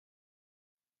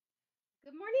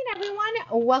Good morning,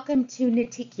 everyone. Welcome to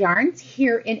Knitique Yarns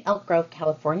here in Elk Grove,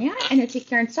 California, and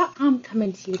KnitiqueYarns.com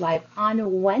coming to you live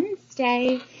on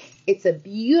Wednesday. It's a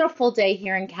beautiful day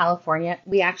here in California.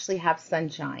 We actually have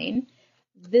sunshine.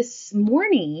 This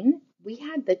morning, we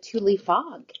had the Thule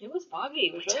fog. It was foggy.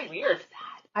 It was really weird.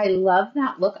 I love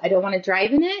that look. I don't want to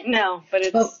drive in it. No,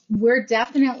 but we're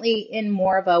definitely in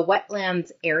more of a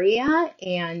wetlands area,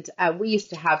 and we used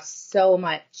to have so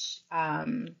much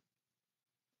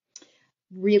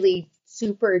really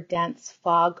super dense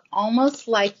fog, almost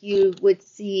like you would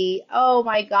see, oh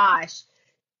my gosh,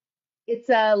 it's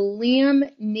a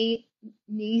Liam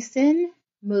Neeson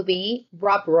movie,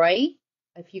 Rob Roy,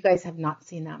 if you guys have not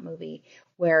seen that movie,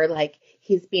 where like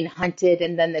he's being hunted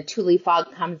and then the Thule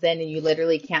fog comes in and you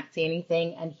literally can't see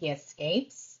anything and he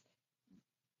escapes.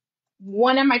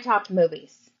 One of my top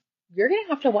movies. You're going to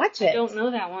have to watch it. I don't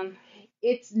know that one.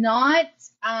 It's not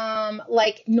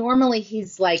like normally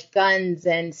he's like guns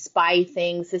and spy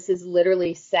things. This is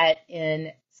literally set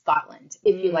in Scotland,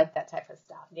 if you like that type of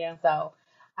stuff. Yeah. So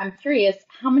I'm curious,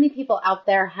 how many people out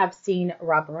there have seen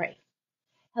Rob Roy?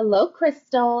 Hello,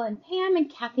 Crystal and Pam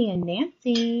and Kathy and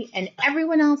Nancy and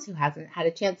everyone else who hasn't had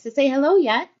a chance to say hello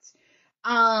yet.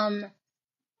 I'm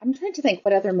trying to think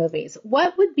what other movies.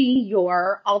 What would be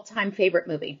your all-time favorite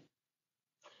movie?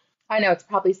 I know it's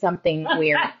probably something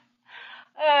weird.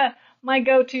 My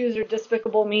go-tos are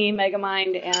Despicable Me,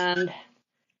 Megamind, and...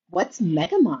 What's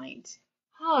Megamind?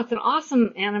 Oh, it's an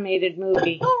awesome animated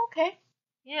movie. Oh, okay.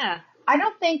 Yeah. I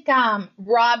don't think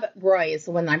Rob Roy is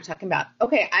the one I'm talking about.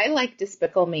 Okay, I like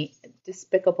Despicable Me.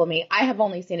 I have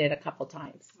only seen it a couple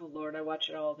times. Oh, Lord, I watch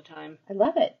it all the time. I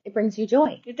love it. It brings you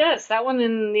joy. It does. That one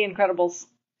and The Incredibles.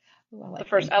 Ooh,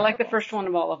 I like the first one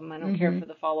of all of them. I don't care for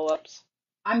the follow-ups.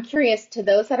 I'm curious, to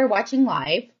those that are watching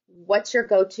live, what's your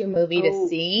go-to movie to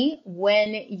see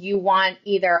when you want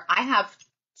either, I have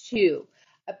two,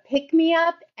 a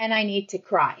pick-me-up and I need to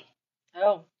cry.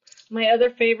 Oh, my other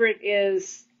favorite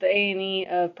is the A&E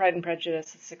of Pride and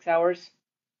Prejudice, 6 hours.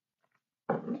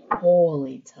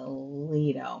 Holy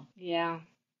Toledo. Yeah.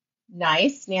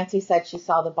 Nice. Nancy said she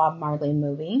saw the Bob Marley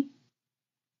movie.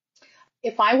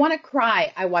 If I want to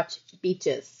cry, I watch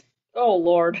Beaches. Oh,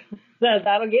 Lord.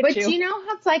 That'll get you. But you know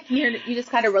how it's like you just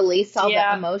got to release all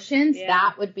the emotions? Yeah.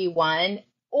 That would be one.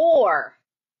 Or...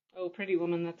 Oh, Pretty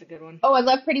Woman. That's a good one. Oh, I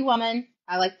love Pretty Woman.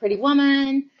 I like Pretty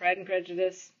Woman. Pride and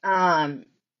Prejudice.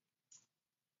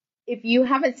 If you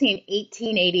haven't seen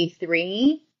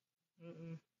 1883,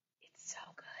 it's so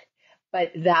good.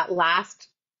 But that last,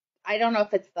 I don't know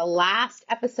if it's the last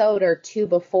episode or two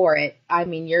before it. I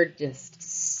mean, you're just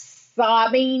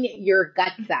sobbing your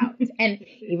guts out. And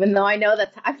even though I know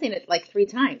I've seen it like 3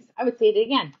 times, I would see it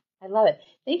again. I love it.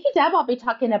 Thank you, Deb. I'll be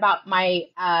talking about my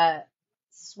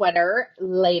sweater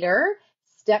later.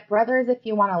 Step Brothers, if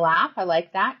you want to laugh. I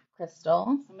like that.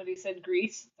 Crystal. Somebody said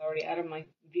Grease. It's already out of my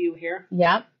view here.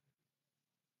 Yep.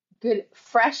 Good.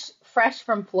 Fresh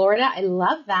from Florida. I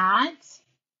love that.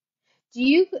 Do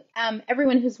you,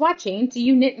 everyone who's watching, do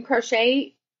you knit and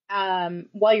crochet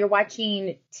while you're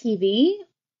watching TV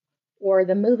or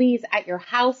the movies at your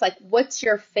house? Like, what's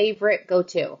your favorite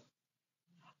go-to?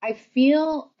 I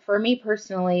feel, for me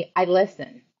personally, I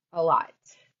listen a lot.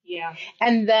 Yeah.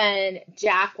 And then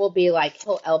Jack will be like,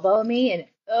 he'll elbow me, and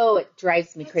oh, it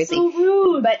drives me crazy. So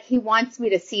rude. But he wants me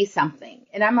to see something.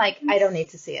 And I'm like, I don't need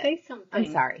to see it. Say something.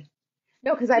 I'm sorry.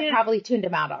 No, because I probably tuned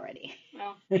him out already.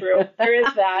 Well, true. There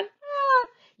is that.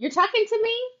 You're talking to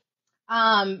me?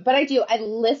 But I do. I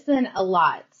listen a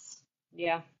lot.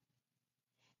 Yeah.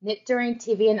 Knit during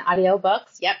TV and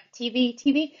audiobooks. Yep,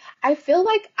 TV. I feel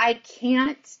like I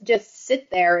can't just sit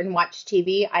there and watch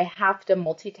TV. I have to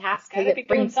multitask because it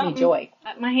brings me joy.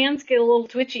 My hands get a little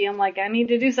twitchy. I'm like, I need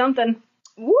to do something.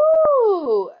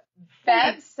 Woo!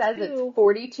 Bev says it's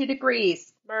 42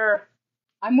 degrees. Brr.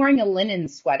 I'm wearing a linen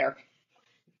sweater.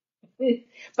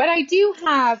 But I do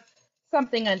have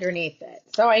something underneath it.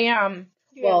 So I am,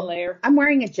 I'm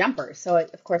wearing a jumper. So I,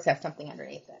 of course, I have something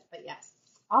underneath it. But yes.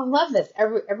 I love this.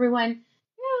 Everyone,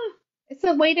 it's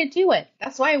a way to do it.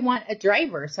 That's why I want a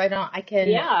driver, so I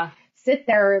can sit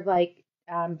there like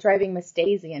driving Miss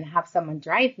Daisy and have someone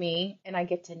drive me, and I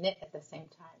get to knit at the same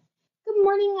time. Good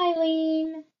morning,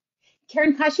 Eileen.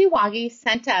 Karen Kashiwagi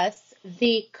sent us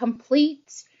the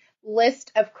complete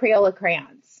list of Crayola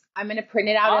crayons. I'm going to print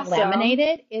it out and laminate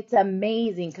it. It's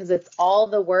amazing because it's all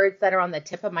the words that are on the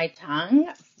tip of my tongue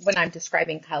when I'm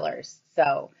describing colors.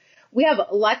 So we have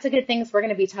lots of good things we're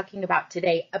going to be talking about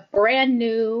today. A brand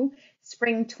new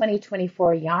spring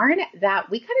 2024 yarn that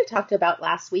we kind of talked about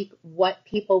last week, what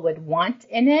people would want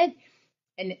in it.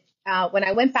 And when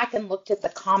I went back and looked at the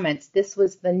comments, this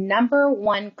was the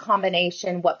 #1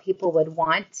 combination what people would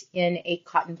want in a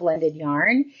cotton blended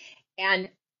yarn. And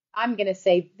I'm going to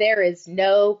say there is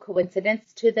no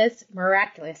coincidence to this.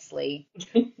 Miraculously,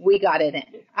 we got it in.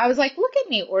 I was like, look at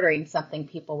me ordering something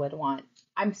people would want.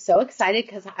 I'm so excited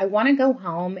because I want to go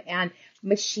home and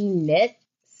machine knit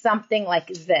something like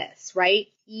this, right?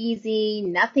 Easy,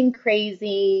 nothing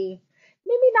crazy.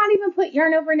 Maybe not even put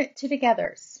yarn over it two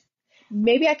togethers.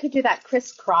 Maybe I could do that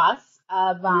crisscross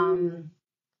of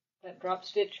that drop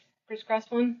stitch crisscross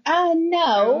one?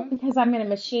 No, because I'm going to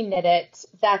machine knit it.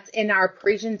 That's in our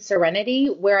Parisian Serenity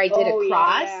where I did a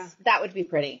cross. Yeah. That would be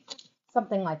pretty.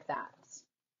 Something like that.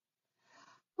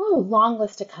 Oh, long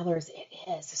list of colors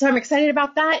it is. So I'm excited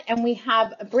about that. And we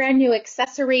have a brand new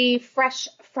accessory fresh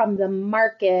from the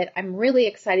market. I'm really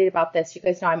excited about this. You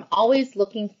guys know I'm always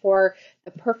looking for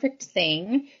the perfect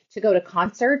thing to go to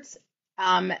concerts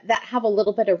that have a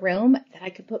little bit of room that I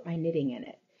could put my knitting in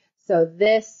it. So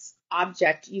this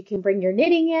object, you can bring your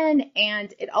knitting in,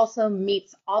 and it also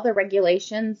meets all the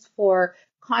regulations for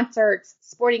concerts,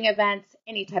 sporting events,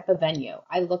 any type of venue.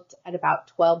 I looked at about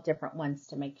 12 different ones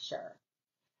to make sure.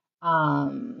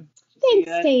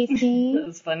 Thanks, Stacy. That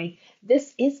was funny.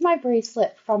 This is my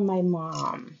bracelet from my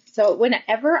mom. So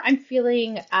whenever I'm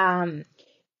feeling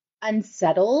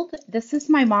unsettled, this is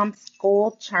my mom's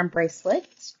gold charm bracelet.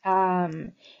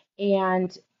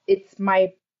 And it's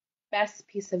my best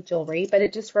piece of jewelry, but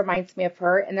it just reminds me of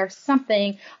her. And there's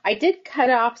something, I did cut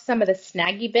off some of the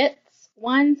snaggy bits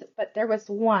ones, but there was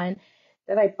one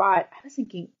that I bought. I was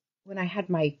thinking, when I had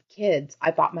my kids,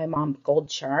 I bought my mom gold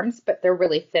charms, but they're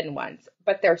really thin ones,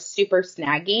 but they're super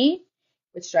snaggy,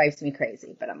 which drives me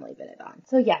crazy, but I'm leaving it on.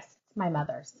 So yes, it's my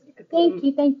mother's. Thank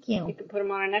you. You could put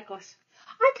them on a necklace.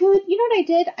 I could. You know what I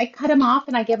did? I cut them off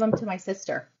and I give them to my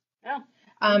sister.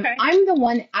 Oh, okay. I'm the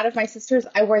one out of my sisters.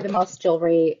 I wear the most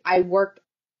jewelry. I work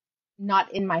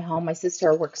not in my home. My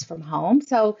sister works from home,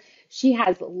 so she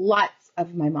has lots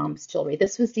of my mom's jewelry.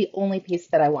 This was the only piece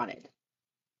that I wanted.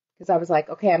 Because I was like,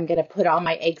 okay, I'm going to put all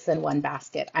my eggs in one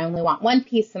basket. I only want one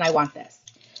piece and I want this.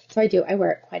 So I do. I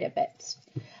wear it quite a bit.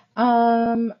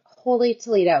 Holy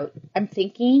Toledo. I'm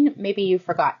thinking maybe you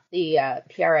forgot the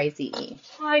Prize.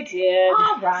 I did.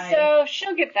 All right. So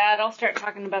she'll get that. I'll start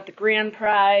talking about the grand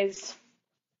prize.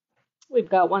 We've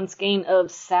got one skein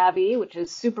of Savvy, which is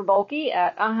super bulky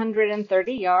at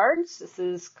 130 yards. This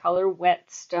is color wet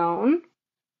stone.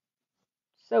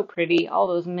 So pretty. All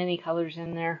those mini colors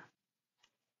in there.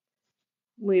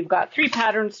 We've got 3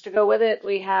 patterns to go with it.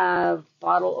 We have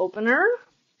bottle opener,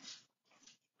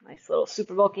 nice little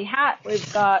super bulky hat.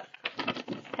 We've got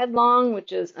Headlong,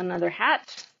 which is another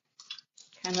hat,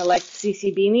 kind of like the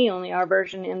CC Beanie, only our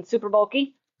version in super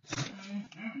bulky.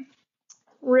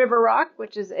 Riverrock,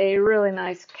 which is a really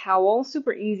nice cowl,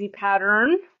 super easy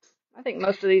pattern. I think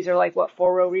most of these are like,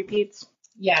 4-row repeats?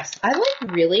 Yes, I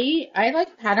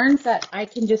like patterns that I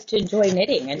can just enjoy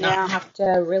knitting and not have to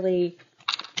really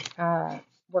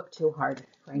work too hard,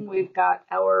 frankly. We've got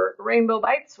our Rainbow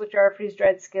Bites, which are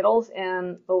freeze-dried Skittles,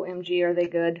 and OMG, are they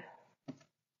good.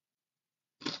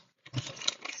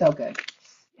 So good.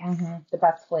 The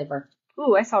best flavor.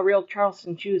 Ooh, I saw real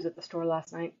Charleston chews at the store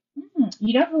last night.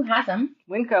 You know who has them?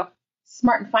 Winco.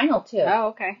 Smart and Final, too.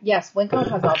 Oh, okay. Yes, Winco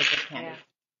has all the good candy.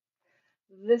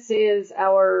 Yeah. This is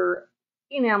our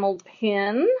enameled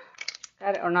pin.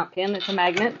 Got it, or not pin, it's a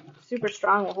magnet. Super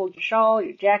strong, will hold your shawl,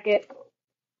 your jacket.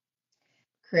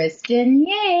 Kristen,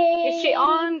 yay! Is she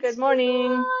on? Good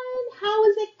morning. How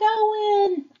is it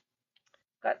going?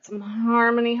 Got some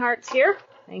harmony hearts here.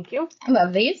 Thank you. I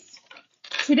love these.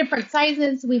 2 different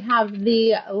sizes. We have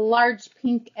the large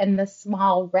pink and the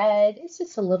small red. It's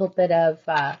just a little bit of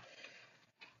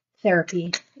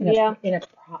therapy in a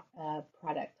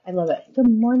product. I love it. Good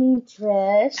morning,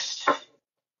 Trish.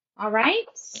 All right.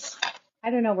 I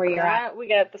don't know where you're at. We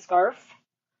got the scarf.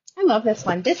 I love this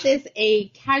one. This is a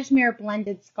cashmere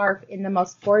blended scarf in the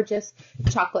most gorgeous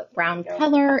chocolate brown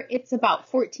color. It's about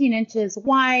 14 inches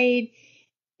wide,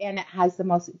 and it has the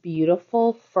most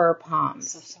beautiful fur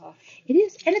poms. So soft. It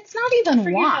is, and it's not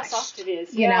even washed. How soft it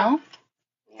is. You know?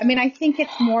 Yeah. I mean, I think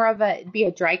it's more of a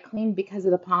dry clean because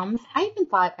of the poms. I even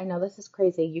thought, I know this is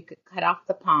crazy, you could cut off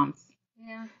the poms,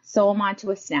 sew them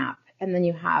onto a snap, and then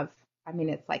you have, I mean,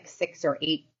 it's like 6 or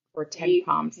 8 or 10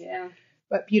 poms. Yeah.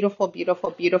 But beautiful,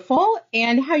 beautiful, beautiful.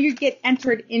 And how you get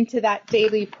entered into that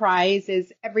daily prize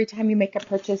is every time you make a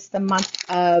purchase the month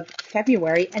of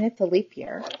February, and it's a leap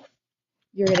year,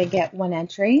 you're going to get 1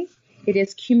 entry. It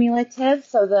is cumulative,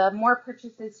 so the more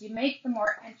purchases you make, the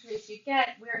more entries you get.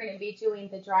 We're going to be doing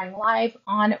the drawing live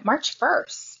on March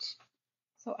 1st.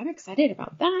 So I'm excited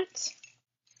about that.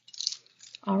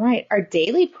 All right, our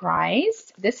daily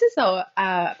prize. This is a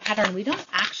pattern we don't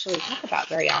actually talk about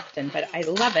very often, but I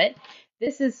love it.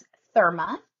 This is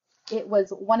Therma. It was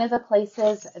one of the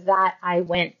places that I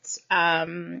went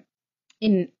in,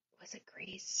 was it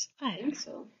Greece? I think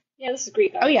so. Yeah, this is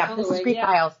Greek Isles. Oh yeah, this is Greek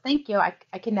Isles. Thank you. I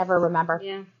can never remember.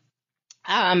 Yeah.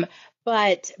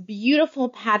 But beautiful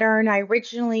pattern. I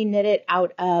originally knit it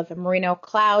out of a Merino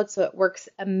cloud, so it works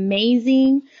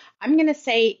amazing. I'm going to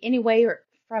say anywhere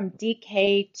from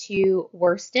DK to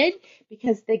worsted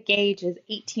because the gauge is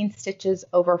 18 stitches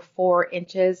over 4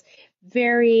 inches.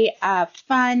 Very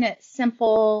fun,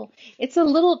 simple. It's a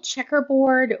little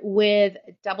checkerboard with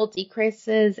double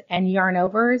decreases and yarn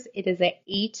overs. It is an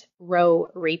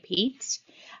 8-row repeat.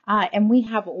 And we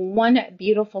have one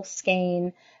beautiful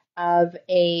skein of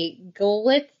a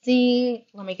glitzy,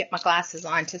 let me get my glasses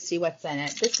on to see what's in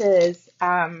it. This is,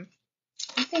 I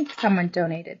think someone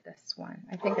donated this one.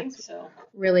 I think it's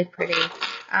really pretty.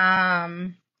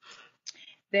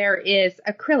 There is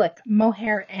acrylic,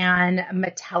 mohair, and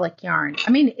metallic yarn.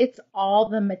 I mean, it's all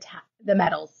the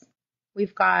metals.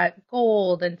 We've got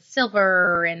gold and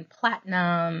silver and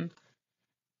platinum.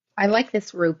 I like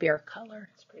this root beer color.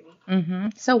 It's pretty.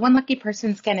 So one lucky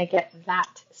person's going to get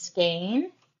that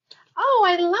skein. Oh,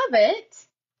 I love it.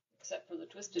 Except for the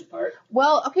twisted part.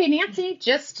 Well, okay, Nancy,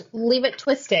 just leave it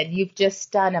twisted. You've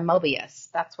just done a Mobius.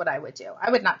 That's what I would do.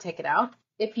 I would not take it out.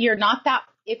 If you're not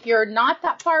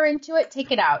that far into it,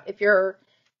 take it out. If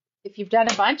you've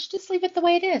done a bunch, just leave it the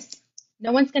way it is.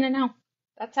 No one's going to know.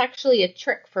 That's actually a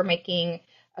trick for making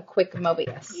a quick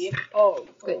Mobius. Yep. Oh,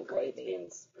 good gravy.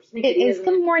 It is.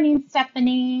 Good morning,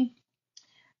 Stephanie.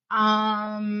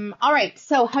 All right,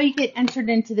 so how you get entered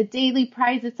into the daily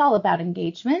prize, it's all about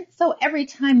engagement. So every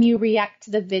time you react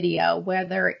to the video,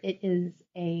 whether it is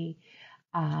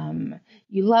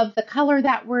you love the color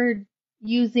that we're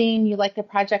using, you like the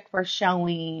project we're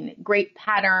showing, great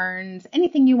patterns,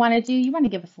 anything you want to do, you want to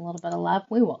give us a little bit of love,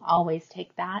 we will always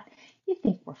take that. You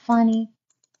think we're funny.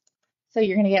 So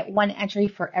you're going to get one entry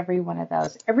for every one of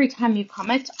those. Every time you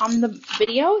comment on the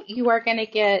video, you are going to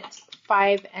get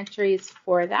 5 entries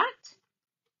for that.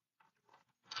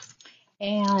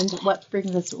 And what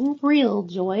brings us real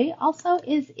joy also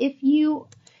is if you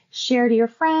share to your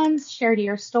friends, share to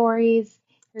your stories.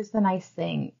 Here's the nice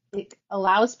thing. It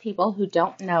allows people who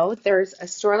don't know there's a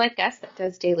store like us that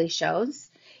does daily shows.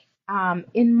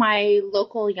 In my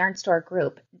local yarn store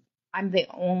group, I'm the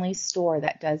only store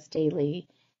that does daily.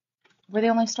 We're the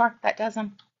only store that does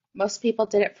them. Most people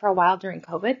did it for a while during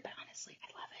COVID, but honestly, I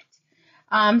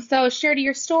love it. So share to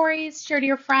your stories, share to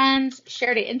your friends,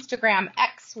 share to Instagram,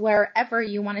 X, wherever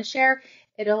you want to share.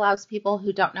 It allows people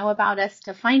who don't know about us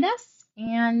to find us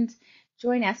and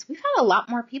join us. We've had a lot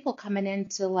more people coming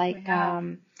into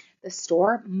the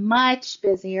store, much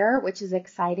busier, which is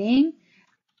exciting.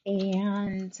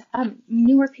 And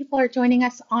newer people are joining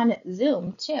us on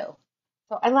Zoom too.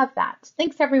 So I love that.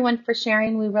 Thanks everyone for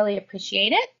sharing. We really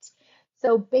appreciate it.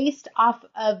 So based off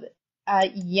of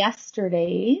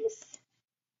yesterday's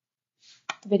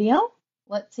video,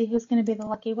 let's see who's going to be the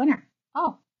lucky winner.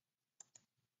 Oh,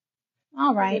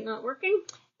 all right. Is it not working?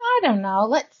 I don't know.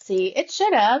 Let's see. It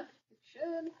should have. It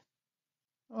should.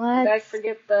 Did I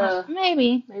forget the...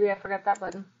 Maybe. Maybe I forgot that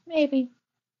button. Maybe.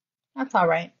 That's all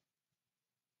right.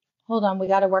 Hold on. We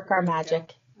got to work our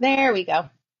magic. There we go.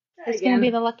 Who's going to be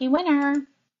the lucky winner?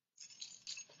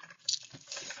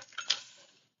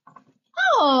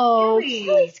 Oh,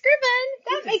 Kelly Scriven.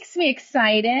 That makes me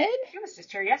excited. She was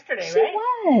just here yesterday, right? She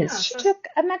was. Yeah, she took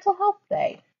a mental health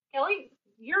day. Kelly,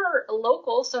 you're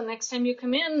local, so next time you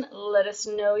come in, let us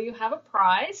know you have a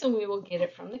prize, and we will get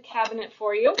it from the cabinet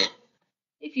for you.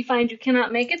 If you find you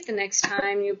cannot make it the next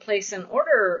time you place an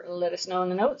order, let us know in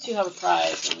the notes you have a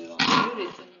prize, and we will include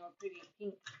it in your pretty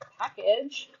pink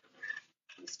package.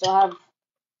 We still have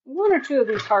 1 or 2 of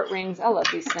these heart rings. I love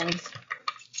these things.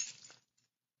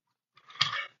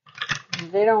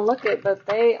 They don't look it, but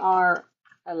they are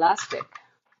elastic,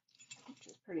 which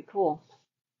is pretty cool.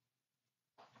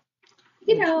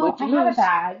 You know, I have a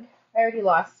bag. I already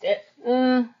lost it.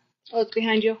 Oh, it's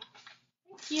behind you.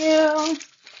 Thank you.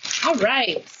 All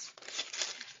right.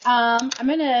 I'm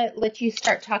going to let you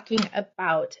start talking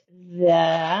about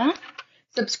the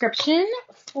subscription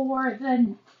for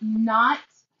the not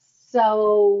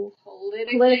so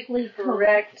politically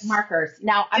correct markers.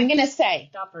 Now, I'm going to say,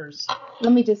 stoppers.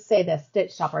 Let me just say this,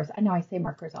 stitch stoppers. I know I say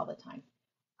markers all the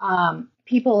time.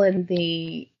 People in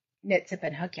the Knit, Sip,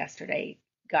 and Hook yesterday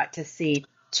got to see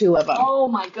 2 of them. Oh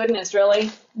my goodness, really?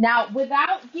 Now,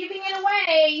 without giving it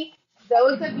away,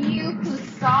 those of you who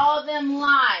saw them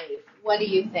live, what do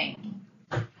you think?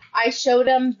 I showed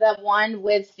them the one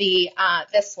with the,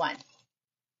 this one.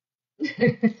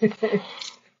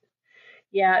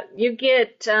 Yeah, you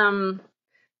get 2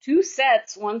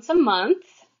 sets once a month,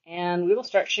 and we will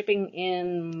start shipping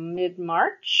in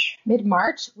mid-March.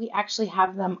 Mid-March. We actually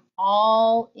have them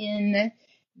all in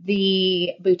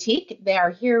the boutique. They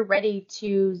are here ready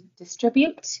to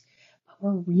distribute. But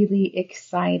we're really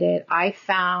excited. I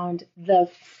found the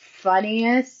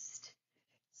funniest.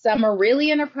 Some are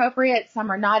really inappropriate,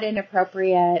 some are not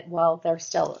inappropriate. Well, they're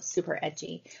still super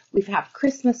edgy. We have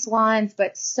Christmas ones,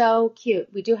 but so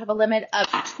cute. We do have a limit of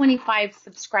 25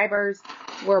 subscribers.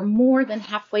 We're more than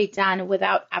halfway done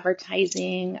without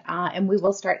advertising, and we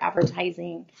will start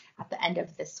advertising at the end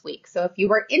of this week. So if you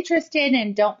were interested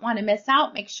and don't want to miss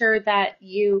out, make sure that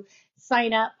you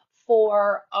sign up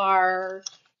for our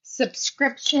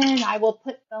subscription. I will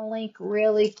put the link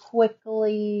really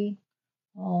quickly.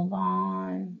 Hold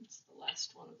on. It's the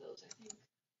last one of those, I think.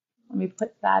 Let me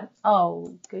put that.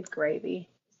 Oh, good gravy.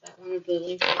 Is that one of the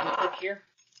links that you click here?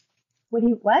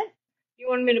 What? You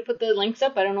wanted me to put the links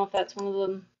up? I don't know if that's one of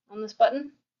them on this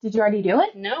button. Did you already do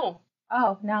it? No.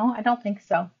 Oh, no, I don't think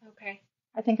so. Okay.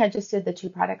 I think I just did the 2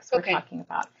 products we're talking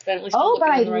about. Oh, but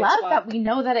I love that we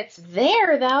know that it's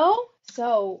there, though.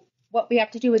 So what we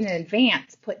have to do in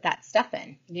advance, put that stuff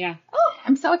in. Yeah. Oh,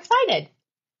 I'm so excited.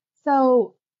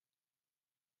 So...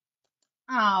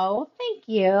 Oh, thank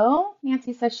you.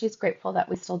 Nancy says she's grateful that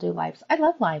we still do lives. I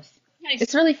love lives. Nice.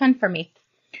 It's really fun for me.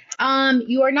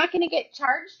 You are not going to get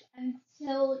charged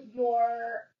until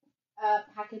your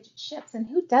package ships. And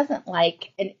who doesn't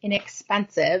like an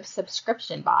inexpensive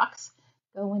subscription box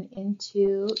going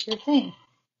into your thing?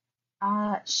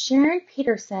 Sharon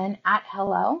Peterson at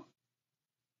hello.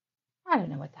 I don't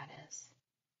know what that is.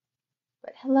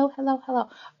 But hello.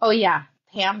 Oh, yeah.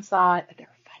 Pam saw it. They're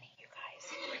funny, you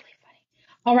guys. Really funny.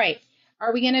 All right.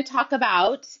 Are we going to talk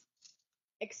about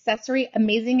accessory,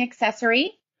 amazing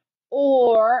accessory,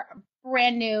 or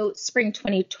brand new spring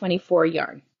 2024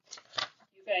 yarn?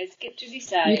 You guys get to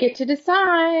decide. You get to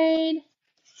decide.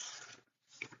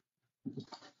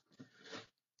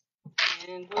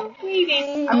 And we're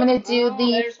waiting. I'm going to do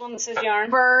there's one that says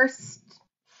yarn. First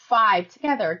 5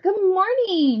 together. Good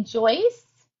morning, Joyce.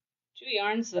 2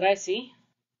 yarns that I see.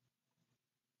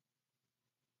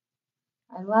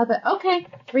 I love it. Okay,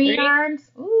 3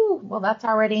 yarns. Ooh, well, that's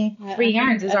already 3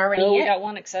 yarns is already we got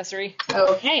 1 accessory.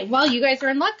 Okay, well, you guys are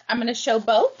in luck. I'm going to show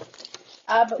both.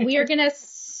 But we are going to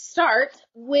start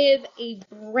with a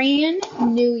brand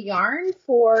new yarn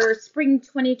for spring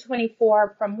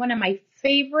 2024 from one of my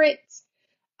favorite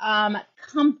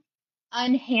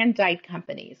unhand dyed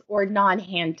companies, or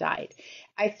non-hand dyed.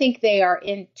 I think they are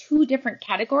in 2 different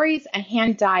categories, a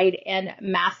hand dyed and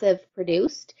massive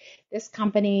produced. This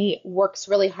company works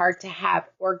really hard to have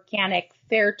organic,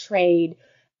 fair trade,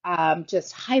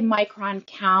 just high micron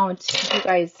count. You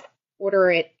guys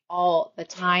order it all the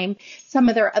time. Some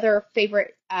of their other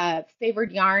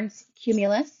favored yarns: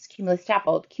 Cumulus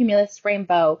Dappled, Cumulus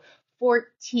Rainbow,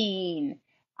 14,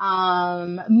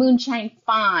 Moonshine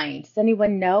Fine. Does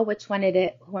anyone know which one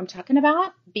who I'm talking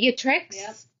about? Beatrix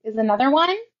is another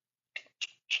one.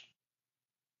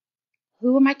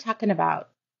 Who am I talking about?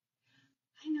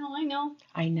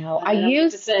 I know. I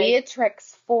used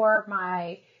Beatrix for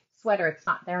my sweater. It's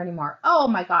not there anymore. Oh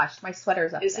my gosh, my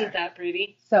sweater's up there. Isn't that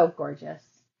pretty? So gorgeous.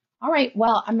 All right,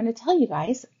 well, I'm going to tell you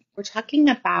guys, we're talking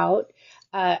about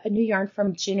a new yarn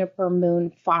from Juniper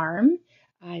Moon Farm.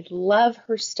 I love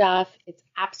her stuff. It's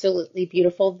absolutely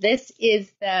beautiful. This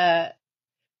is the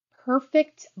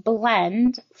perfect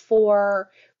blend for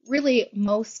really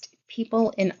most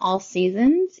people in all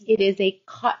seasons. It is a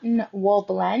cotton wool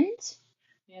blend.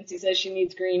 Nancy says she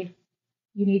needs green.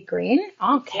 You need green?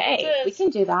 Okay, we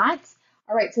can do that.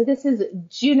 All right, so this is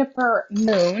Juniper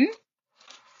Moon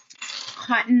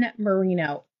Cotton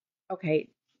Merino. Okay,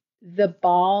 the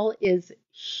ball is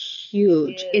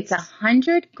huge. It's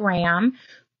 100 gram.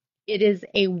 It is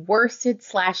a worsted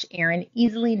 / Aran,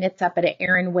 easily knits up at an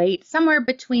Aran weight, somewhere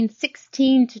between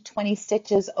 16 to 20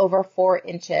 stitches over 4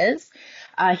 inches.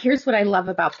 Here's what I love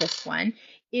about this one.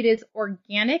 It is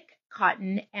organic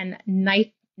cotton and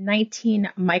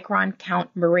 19 micron count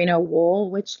merino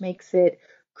wool, which makes it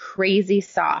crazy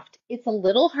soft. It's a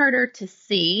little harder to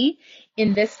see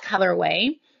in this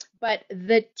colorway, but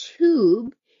the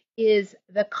tube is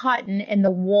the cotton and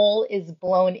the wool is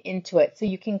blown into it. So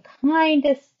you can kind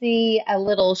of see a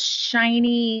little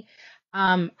shiny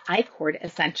I-cord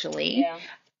essentially. Yeah.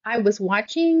 I was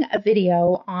watching a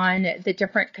video on the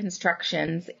different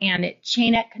constructions, and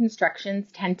chainette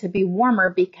constructions tend to be warmer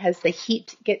because the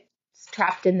heat gets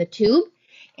trapped in the tube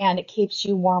and it keeps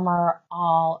you warmer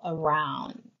all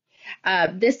around.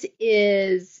 This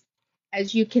is,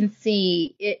 as you can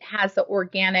see, it has the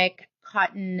organic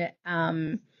cotton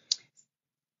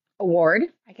award.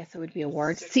 I guess it would be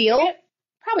award. Seal.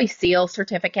 Probably seal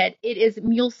certificate. It is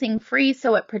mulesing free,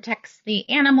 so it protects the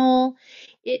animal.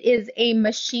 It is a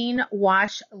machine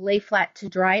wash, lay flat to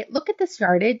dry. Look at this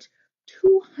yardage,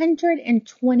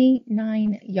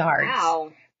 229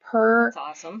 yards per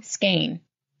skein.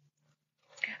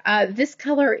 This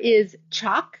color is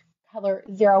chalk, color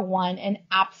 01, and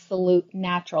absolute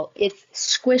natural. It's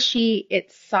squishy,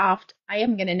 it's soft. I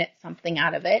am going to knit something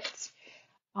out of it.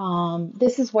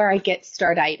 This is where I get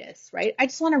startitis, right? I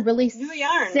just want a really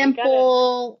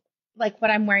simple, like what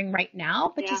I'm wearing right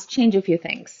now, but just change a few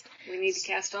things. We need to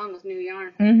cast on with new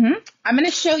yarn. I'm going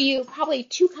to show you probably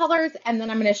 2 colors, and then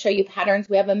I'm going to show you patterns.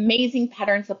 We have amazing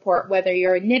pattern support, whether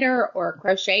you're a knitter or a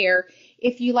crocheter.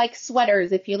 If you like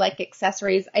sweaters, if you like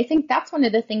accessories, I think that's one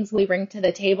of the things we bring to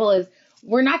the table is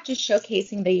we're not just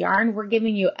showcasing the yarn, we're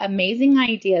giving you amazing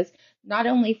ideas, not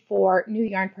only for new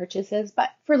yarn purchases,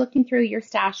 but for looking through your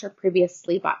stash or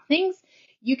previously bought things.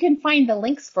 You can find the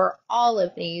links for all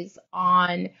of these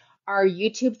on our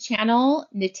YouTube channel,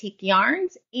 Knitique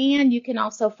Yarns, and you can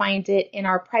also find it in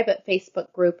our private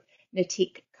Facebook group,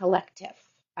 Knitique Collective.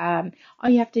 All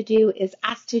you have to do is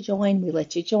ask to join. We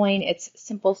let you join. It's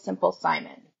simple, simple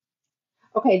Simon.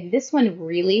 Okay, this one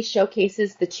really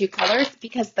showcases the 2 colors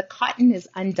because the cotton is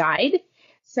undyed.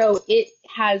 So it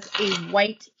has a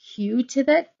white hue to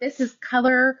it. This is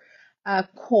color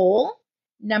coal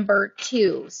number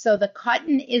 2. So the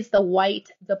cotton is the white,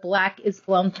 the black is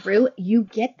blown through. You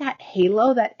get that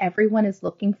halo that everyone is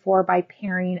looking for by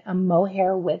pairing a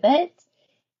mohair with it.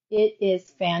 It is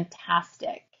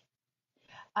fantastic.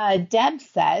 Deb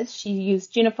says she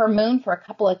used Juniper Moon for a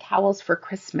couple of towels for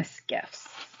Christmas gifts.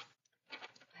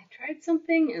 I tried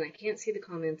something and I can't see the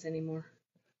comments anymore.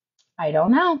 I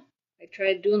don't know. I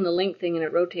tried doing the link thing and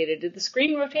it rotated. Did the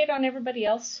screen rotate on everybody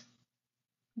else?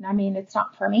 I mean, it's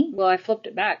not for me. Well, I flipped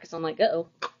it back because I'm like, uh-oh.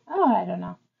 Oh, I don't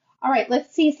know. All right,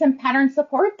 let's see some pattern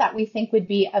support that we think would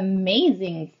be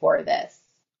amazing for this.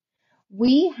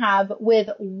 We have, with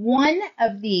one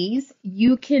of these,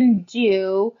 you can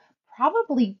do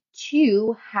probably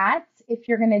 2 hats if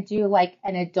you're going to do like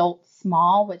an adult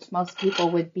small, which most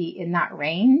people would be in that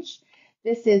range.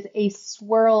 This is a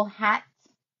swirl hat.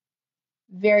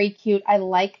 Very cute. I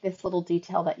like this little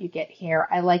detail that you get here.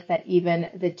 I like that even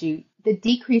the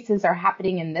decreases are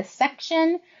happening in this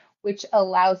section, which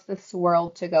allows the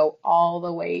swirl to go all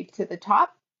the way to the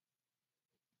top.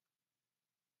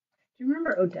 Do you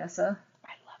remember Odessa?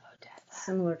 I love Odessa.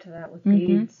 Similar to that with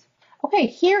beads. Okay,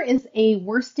 here is a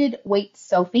worsted weight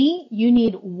Sophie. You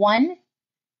need 1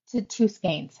 to 2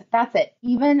 skeins. That's it.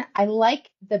 Even I like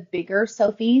the bigger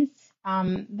Sophies.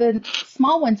 The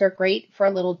small ones are great for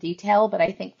a little detail, but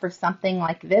I think for something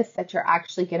like this that you're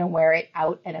actually going to wear it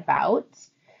out and about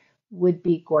would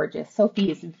be gorgeous.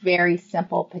 Sophie is very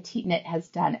simple. Petite Knit has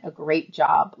done a great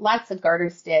job. Lots of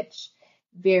garter stitch.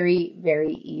 Very,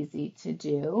 very easy to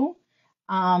do.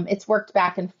 It's worked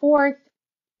back and forth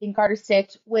in garter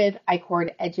stitch with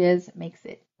I-cord edges. Makes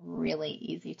it really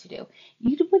easy to do.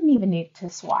 You wouldn't even need to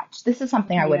swatch. This is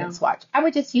something I wouldn't swatch. I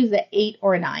would just use an 8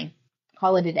 or a 9.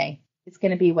 Call it a day. It's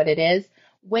going to be what it is.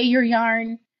 Weigh your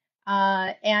yarn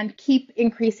and keep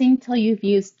increasing till you've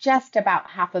used just about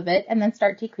half of it and then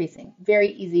start decreasing. Very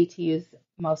easy to use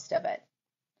most of it.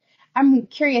 I'm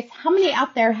curious, how many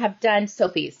out there have done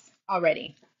Sophies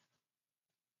already?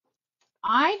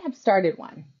 I have started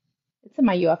one. It's in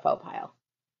my UFO pile.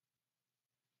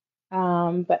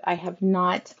 But I have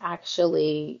not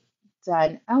actually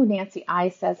done, oh, Nancy I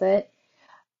says it.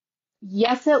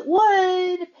 Yes, it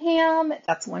would, Pam.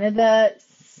 That's one of the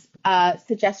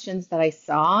suggestions that I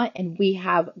saw, and we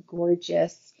have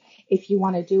gorgeous, if you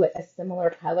want to do it a similar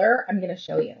color, I'm going to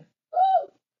show you.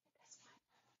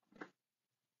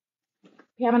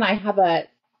 Pam and I have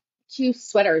 2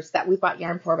 sweaters that we bought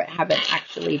yarn for but haven't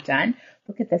actually done.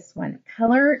 Look at this one,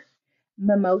 color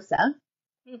Mimosa.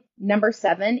 Number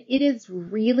 7, it is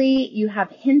really, you have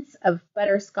hints of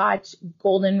butterscotch,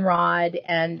 goldenrod,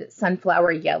 and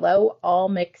sunflower yellow all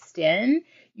mixed in.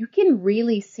 You can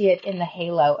really see it in the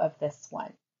halo of this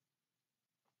one.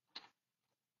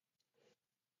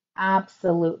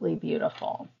 Absolutely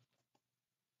beautiful.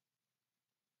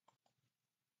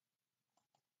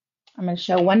 I'm going to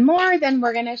show one more, then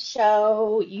we're going to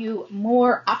show you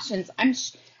more options.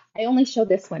 I only show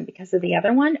this one because of the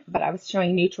other one, but I was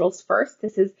showing neutrals first.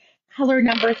 This is color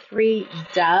number 3,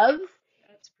 Dove.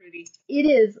 That's pretty. It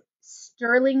is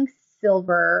sterling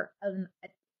silver, a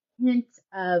hint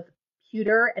of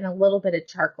pewter, and a little bit of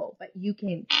charcoal, but you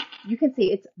can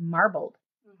see it's marbled.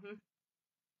 Isn't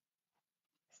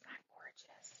that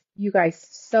gorgeous? You guys,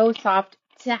 so soft.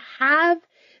 To have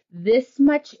This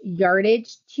much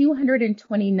yardage,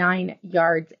 229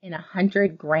 yards in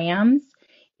 100 grams,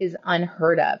 is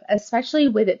unheard of, especially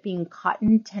with it being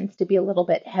cotton, tends to be a little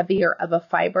bit heavier of a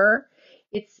fiber.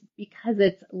 It's because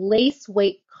it's lace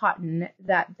weight cotton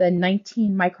that the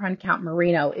 19 micron count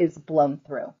merino is blown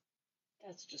through.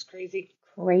 That's just crazy.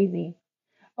 Crazy.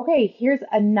 Okay, here's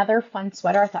another fun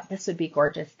sweater. I thought this would be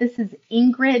gorgeous. This is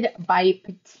Ingrid by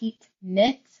Petite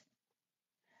Knit.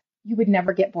 You would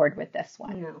never get bored with this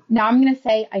one. No. Now I'm going to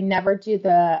say I never do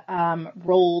the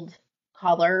rolled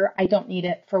collar. I don't need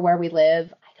it for where we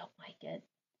live. I don't like it.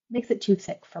 Makes it too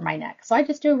thick for my neck. So I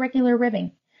just do a regular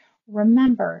ribbing.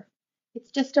 Remember,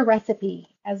 it's just a recipe.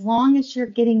 As long as you're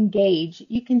getting gauge,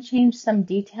 you can change some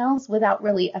details without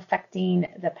really affecting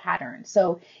the pattern.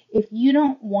 So if you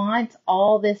don't want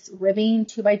all this ribbing,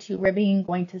 2x2 ribbing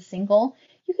going to single,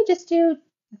 you could just do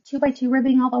 2x2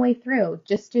 ribbing all the way through.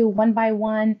 Just do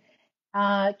 1x1.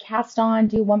 Cast on,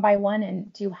 do 1x1,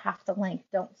 and do half the length.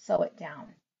 Don't sew it down.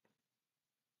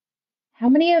 How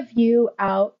many of you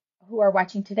out who are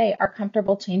watching today are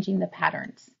comfortable changing the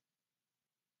patterns?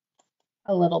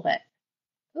 A little bit.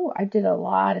 Oh, I did a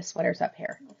lot of sweaters up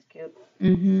here. That's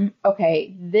cute.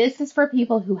 Okay, this is for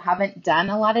people who haven't done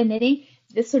a lot of knitting.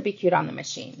 This would be cute on the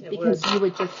machine because you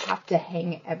would just have to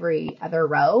hang every other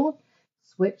row,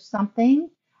 switch something.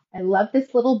 I love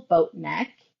this little boat neck.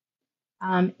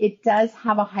 It does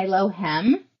have a high-low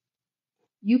hem.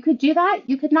 You could do that.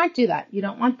 You could not do that. You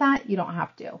don't want that. You don't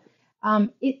have to.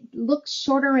 It looks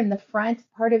shorter in the front.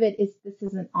 Part of it is this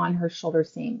isn't on her shoulder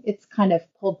seam. It's kind of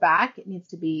pulled back. It needs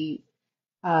to be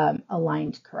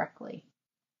aligned correctly.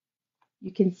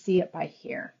 You can see it by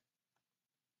here.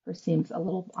 Her seam's a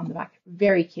little on the back.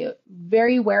 Very cute.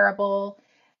 Very wearable.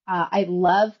 I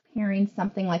love pairing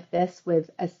something like this with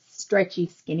a stretchy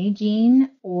skinny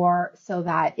jean, or so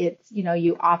that it's,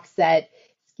 you offset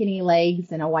skinny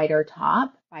legs and a wider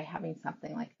top by having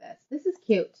something like this. This is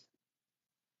cute.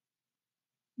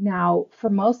 Now, for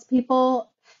most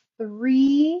people,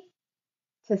 3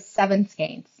 to 7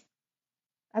 skeins.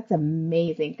 That's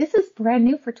amazing. This is brand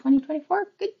new for 2024.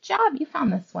 Good job. You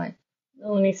found this one.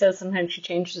 Melanie says sometimes she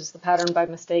changes the pattern by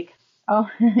mistake. Oh,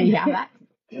 yeah, that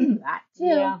too.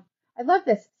 Yeah. I love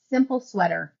this simple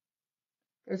sweater.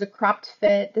 There's a cropped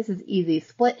fit. This is easy.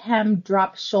 Split hem,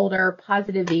 drop shoulder,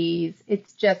 positive ease.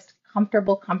 It's just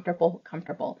comfortable, comfortable,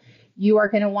 comfortable. You are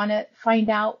going to want to find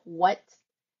out what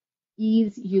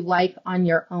ease you like on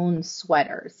your own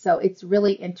sweaters. So it's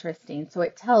really interesting. So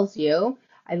it tells you,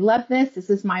 I love this. This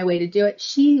is my way to do it.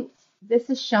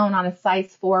 This is shown on a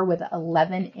size 4 with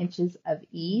 11 inches of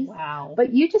ease. Wow.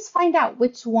 But you just find out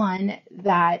which one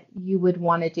that you would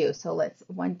want to do. So let's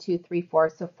 1, 2, 3, 4.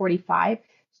 So 45.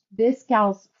 This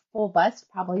gal's full bust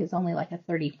probably is only like a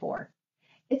 34.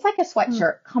 It's like a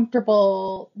sweatshirt,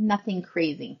 comfortable, nothing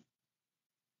crazy.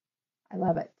 I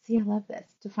love it. See, I love this.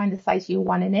 To find the size you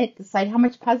want in it, decide how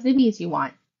much positive ease you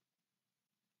want.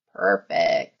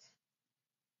 Perfect.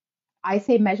 I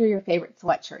say measure your favorite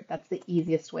sweatshirt. That's the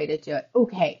easiest way to do it.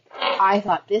 Okay, I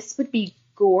thought this would be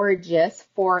gorgeous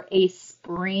for a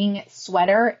spring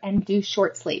sweater and do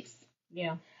short sleeves.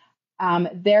 Yeah.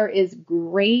 There is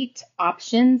great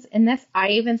options in this. I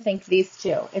even think these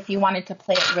two, if you wanted to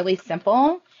play it really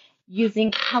simple,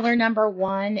 using color number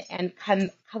 1 and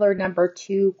color number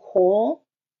 2 coal,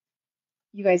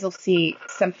 you guys will see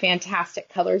some fantastic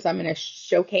colors I'm going to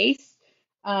showcase.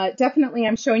 Definitely,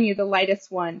 I'm showing you the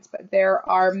lightest ones, but there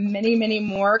are many, many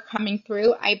more coming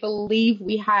through. I believe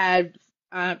we had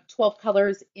 12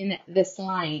 colors in this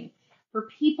line. For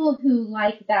people who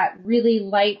like that really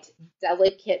light,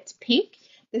 delicate pink,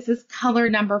 this is color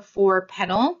number 4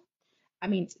 petal. I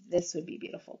mean, this would be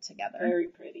beautiful together. Very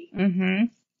pretty.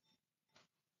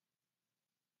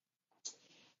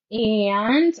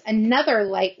 And another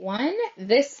light one.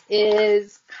 This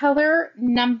is color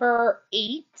number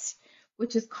 8.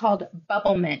 Which is called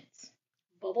Bubble Mint.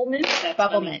 Bubble Mint? That's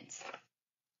Bubble funny. Mint.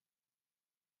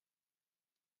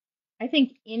 I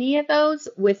think any of those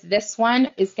with this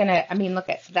one is going to, look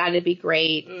at, that'd be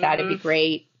great. That'd be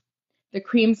great. The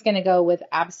cream's going to go with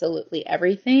absolutely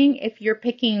everything. If you're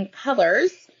picking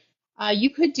colors, you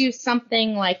could do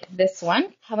something like this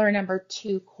one, color number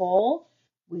 2 coal,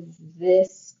 with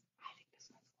this. I think this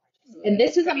one's gorgeous. And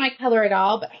this isn't my color at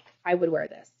all, but I would wear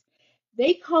this.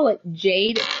 They call it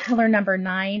jade, color number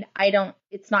 9.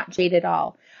 It's not jade at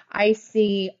all. I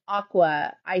see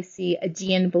aqua, I see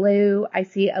Aegean blue, I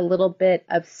see a little bit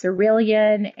of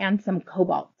cerulean and some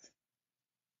cobalt.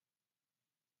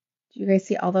 Do you guys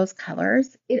see all those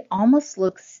colors? It almost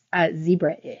looks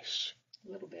zebra-ish.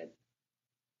 A little bit.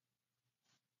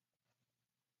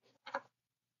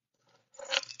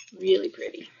 Really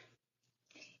pretty.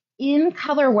 in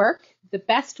color work, the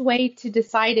best way to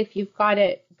decide if you've got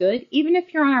it good, even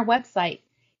if you're on our website,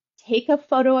 take a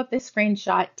photo of the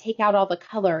screenshot, take out all the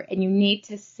color, and you need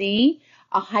to see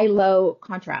a high-low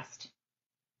contrast.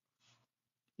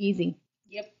 Easy.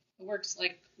 Yep, it works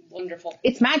like wonderful.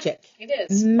 It's magic.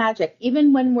 It is. Magic.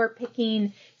 Even when we're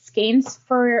picking skeins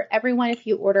for everyone, if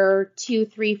you order 2,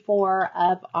 3, 4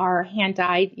 of our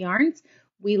hand-dyed yarns,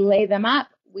 we lay them up,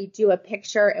 we do a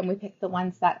picture, and we pick the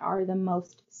ones that are the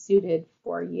most suited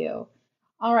for you.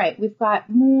 All right, we've got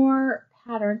more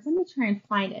patterns. Let me try and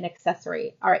find an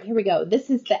accessory. All right, here we go. This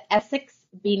is the Essex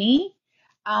beanie.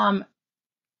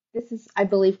 This is, I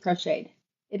believe, crocheted.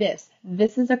 It is.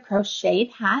 This is a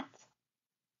crocheted hat.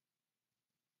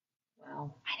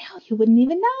 Wow. I know, you wouldn't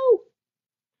even know.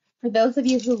 For those of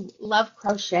you who love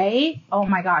crochet, oh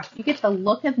my gosh, you get the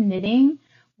look of knitting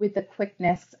with the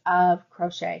quickness of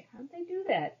crochet. How'd they do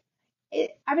that?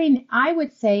 I mean, I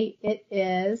would say it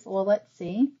is, well, let's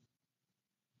see.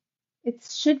 It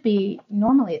should be,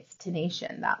 normally it's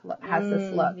Kitation that has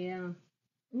this look. Yeah.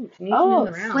 Ooh,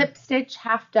 oh, slip stitch,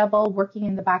 half double, working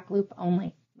in the back loop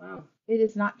only. Wow. It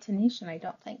is not Kitation, I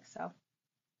don't think so.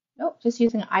 Nope, just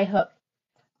using eye hook.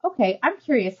 Okay, I'm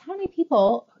curious, how many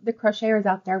people, the crocheters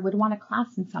out there, would want a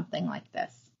class in something like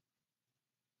this?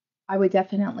 I would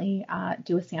definitely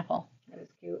do a sample. That is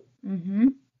cute. Mm-hmm.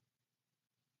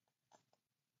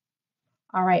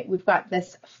 All right, we've got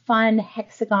this fun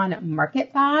hexagon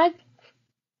market bag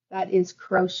that is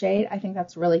crocheted. I think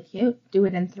that's really cute. Do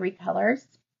it in 3 colors.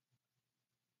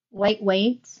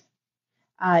 Lightweight,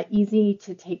 easy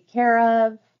to take care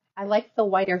of. I like the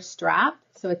wider strap,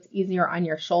 so it's easier on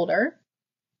your shoulder,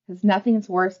 because nothing's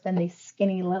worse than these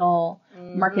skinny little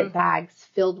market bags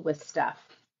filled with stuff.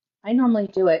 I normally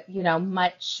do it, you know,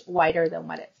 much wider than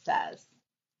what it says.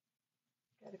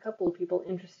 Got a couple of people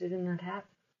interested in that hat.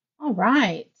 All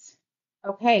right.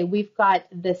 Okay, we've got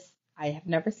this, I have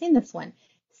never seen this one,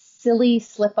 silly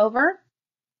slipover.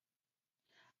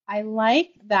 I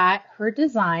like that her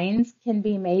designs can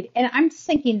be made, and I'm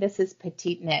thinking this is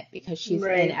petite knit because she's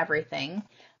in everything,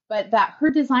 but that her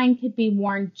design could be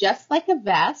worn just like a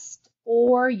vest,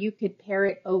 or you could pair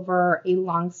it over a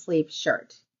long sleeve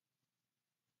shirt.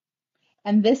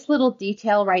 And this little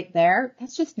detail right there,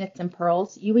 that's just knits and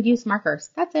purls. You would use markers.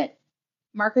 That's it.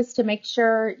 Markers to make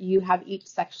sure you have each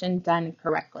section done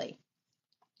correctly.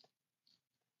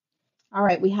 All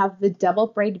right, we have the double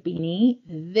braid beanie.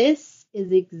 This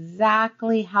is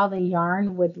exactly how the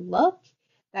yarn would look,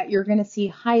 that you're going to see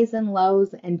highs and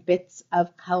lows and bits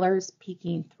of colors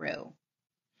peeking through.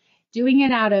 Doing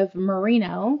it out of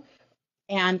merino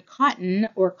and cotton,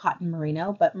 or cotton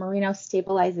merino, but merino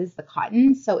stabilizes the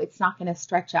cotton, so it's not going to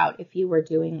stretch out if you were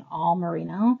doing all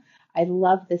merino. I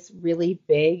love this really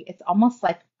big, it's almost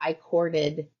like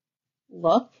I-corded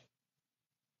look.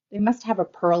 They must have a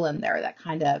pearl in there that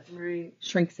kind of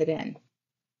shrinks it in,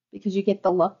 because you get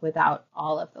the look without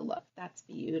all of the look. That's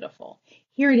beautiful.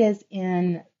 Here it is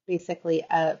in basically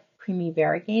a creamy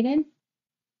variegated.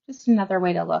 Just another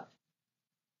way to look.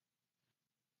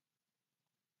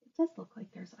 It does look like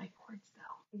there's I-cords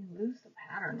though. You lose the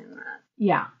pattern in that.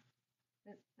 Yeah.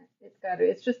 It's got to,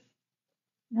 it's just,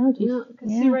 no, you can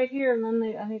see right here, and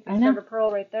then I think they have a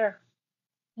pearl right there.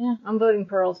 Yeah. I'm voting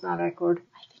pearls, not I-cord.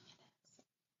 I think it is.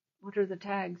 What are the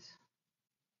tags?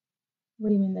 What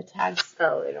do you mean the tags?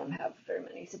 Oh, they don't have very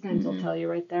many. Sometimes they'll tell you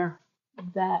right there.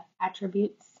 The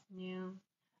attributes. Yeah.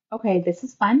 Okay, this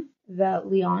is fun. The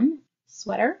Lyon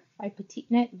sweater by Petite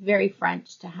Knit. Very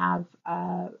French to have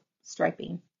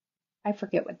striping. I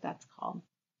forget what that's called.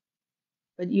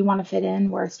 But you want to fit in,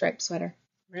 wear a striped sweater.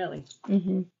 Really?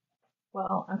 Mm-hmm.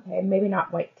 Well, okay, maybe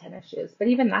not white tennis shoes, but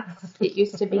even that's, it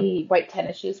used to be white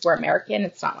tennis shoes were American.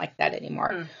 It's not like that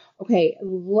anymore. Okay,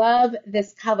 love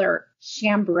this color,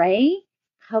 chambray,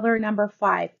 color number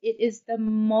 5. It is the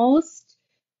most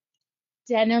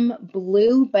denim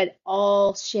blue, but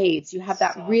all shades. You have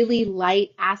that really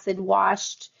light acid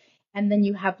washed, and then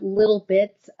you have little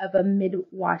bits of a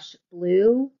mid-wash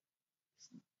blue.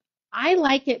 I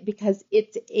like it because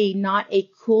it's not a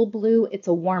cool blue, it's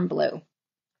a warm blue.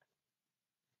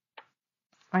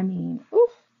 I mean,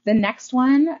 oof. The next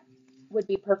one would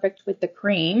be perfect with the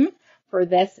cream for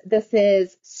this. This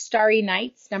is Starry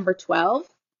Nights number 12.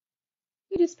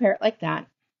 You just pair it like that.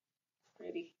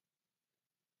 Pretty.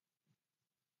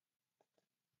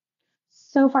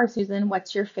 So far, Susan,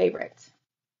 what's your favorite?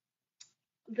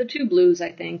 The 2 blues,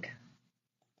 I think.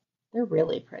 They're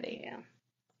really pretty. Yeah.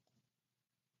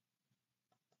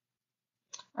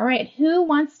 All right, who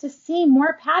wants to see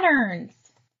more patterns?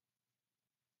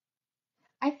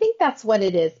 I think that's what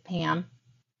it is, Pam.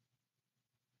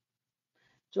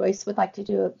 Joyce would like to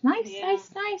do it. Nice, Yeah.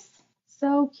 nice, nice.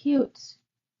 So cute.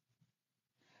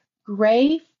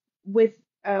 Gray with,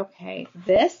 okay,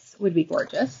 this would be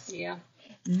gorgeous. Yeah.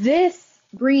 This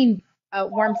green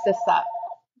warms this up.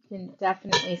 You can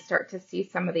definitely start to see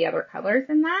some of the other colors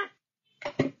in that.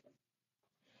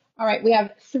 All right, we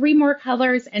have 3 more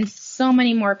colors and so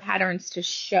many more patterns to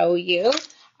show you.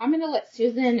 I'm going to let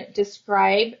Susan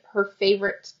describe her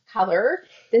favorite color.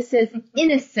 This is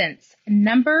Innocence,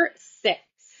 number 6.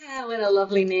 Oh, what a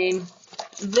lovely name.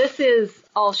 This is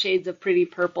all shades of pretty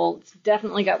purple. It's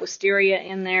definitely got wisteria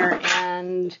in there,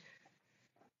 and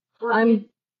I'm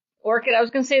orchid. I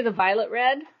was going to say the violet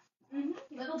red. A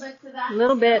little bit to that. A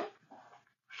little bit.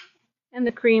 And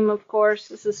the cream, of course.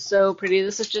 This is so pretty.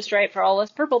 This is just right for all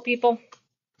us purple people.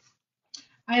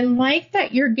 I like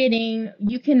that you're getting,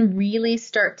 you can really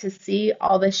start to see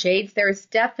all the shades. There's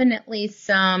definitely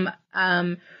some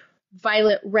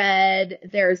violet red.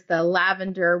 There's the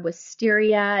lavender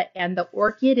wisteria, and the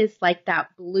orchid is like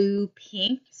that blue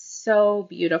pink. So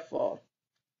beautiful.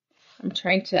 I'm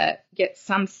trying to get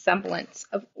some semblance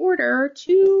of order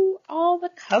to all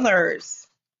the colors.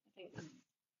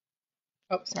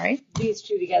 Oh, sorry. These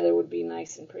two together would be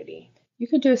nice and pretty. You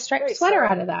could do a striped sweater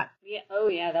out of that. Yeah. Oh,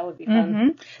 yeah, that would be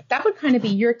fun. That would kind of be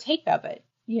your take of it,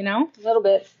 you know? A little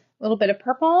bit. A little bit of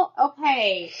purple.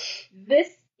 Okay. This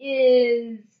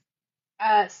is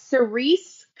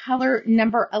cerise color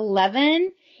number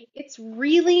 11. It's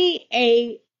really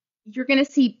you're going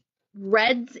to see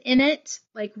reds in it.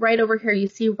 Like right over here, you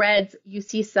see reds. You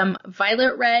see some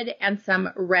violet red and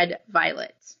some red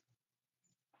violet.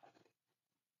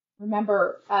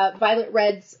 Remember, violet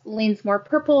reds leans more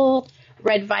purple,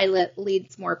 red violet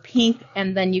leans more pink,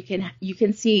 and then you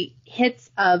can see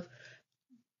hits of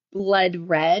blood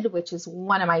red, which is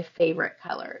one of my favorite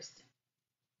colors.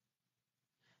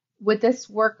 Would this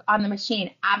work on the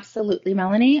machine? Absolutely,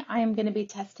 Melanie. I am going to be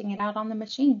testing it out on the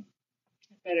machine.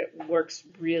 I bet it works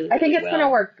really, I think it's well. going to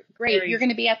work great. You're going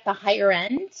to be at the higher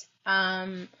end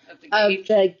of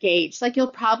the gauge. Like I'll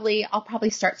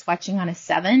probably start swatching on a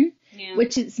 7,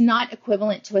 which is not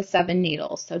equivalent to a 7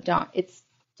 needle. So it's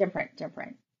different.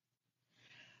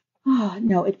 Oh,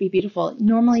 no, it'd be beautiful.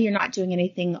 Normally you're not doing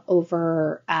anything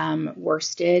over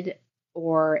worsted,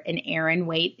 or an Aran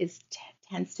weight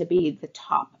tends to be the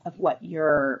top of what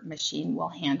your machine will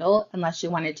handle, unless you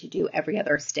wanted to do every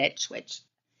other stitch, which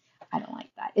I don't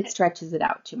like that. It stretches it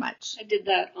out too much. I did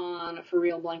that on a for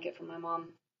real blanket for my mom.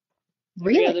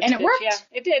 Really? And it worked? Yeah,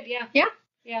 it did, yeah.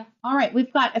 Yeah. All right,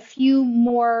 we've got a few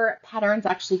more patterns,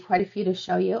 actually quite a few to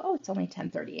show you. Oh, it's only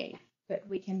 10:38, but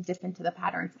we can dip into the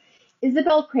patterns.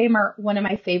 Isabel Kramer, one of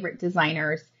my favorite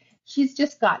designers, she's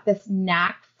just got this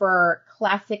knack for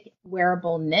classic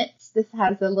wearable knits. This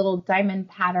has a little diamond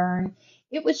pattern.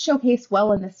 It would showcase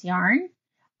well in this yarn.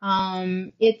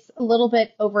 It's a little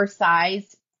bit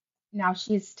oversized. Now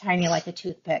she's tiny like a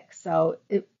toothpick, so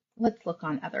let's look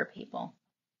on other people.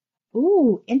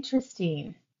 Ooh,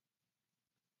 interesting.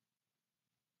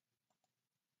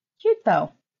 Cute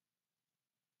though.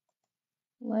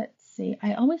 Let's see.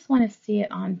 I always want to see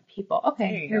it on people.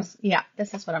 Okay,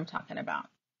 this is what I'm talking about.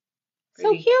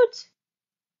 Pretty. So cute.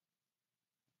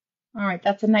 All right,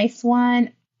 that's a nice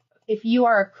one. If you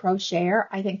are a crocheter,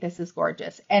 I think this is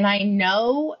gorgeous. And I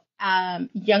know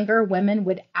younger women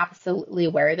would absolutely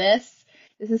wear this.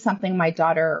 This is something my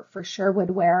daughter for sure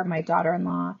would wear, my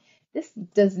daughter-in-law. This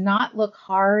does not look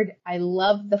hard. I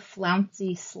love the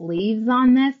flouncy sleeves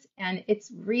on this, and this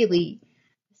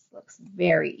looks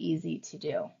very easy to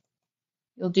do.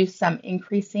 You'll do some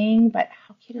increasing, but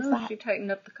how cute is that? She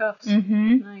tightened up the cuffs.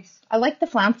 Nice. I like the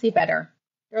flouncy better.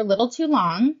 They're a little too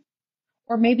long,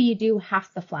 or maybe you do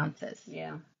half the flounces.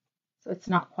 Yeah. So it's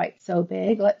not quite so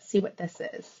big. Let's see what this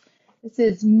is. This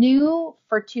is new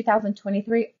for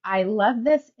 2023. I love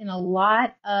this in a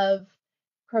lot of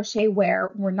crochet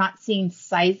wear. We're not seeing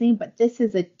sizing, but this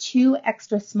is a 2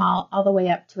 extra small all the way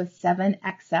up to a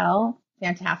 7XL.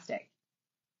 Fantastic.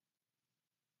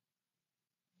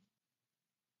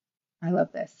 I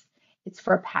love this. It's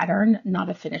for a pattern, not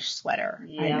a finished sweater.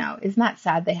 Yeah. I know. Isn't that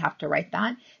sad they have to write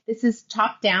that? This is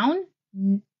top down,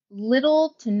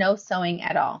 little to no sewing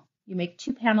at all. You make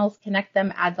 2 panels, connect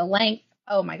them, add the length.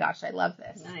 Oh my gosh, I love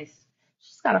this. Nice.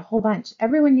 She's got a whole bunch.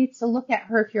 Everyone needs to look at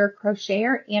her if you're a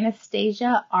crocheter.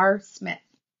 Anastasia R. Smith.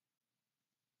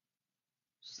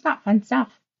 She's got fun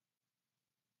stuff.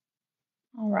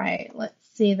 All right, let's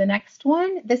see the next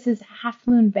one. This is Half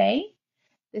Moon Bay.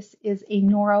 This is a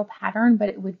Noro pattern, but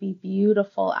it would be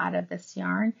beautiful out of this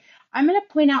yarn. I'm going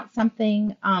to point out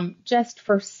something just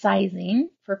for sizing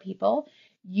for people.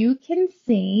 You can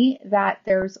see that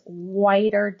there's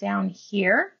whiter down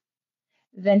here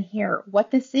then here,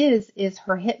 what this is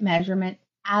her hip measurement,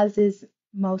 as is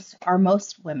most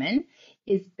women,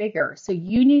 is bigger. So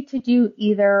you need to do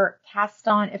either cast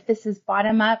on, if this is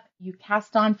bottom up, you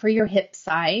cast on for your hip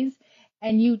size,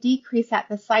 and you decrease at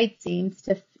the side seams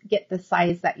to get the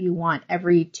size that you want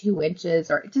every 2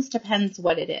 inches, or it just depends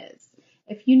what it is.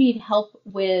 If you need help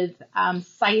with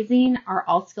sizing, our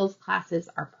All Skills classes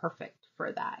are perfect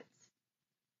for that.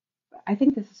 I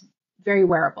think this is very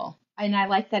wearable, and I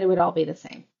like that it would all be the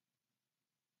same.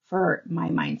 For my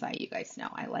mind's eye, you guys know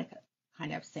I like it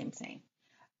kind of same.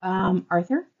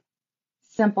 Arthur,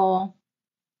 simple.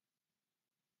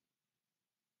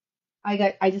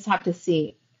 I just have to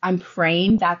see. I'm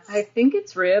praying that's. I think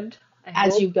it's ribbed.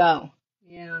 As you go.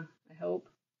 Yeah, I hope.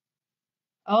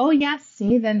 Oh yes,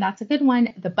 see, then that's a good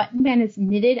one. The button band is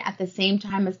knitted at the same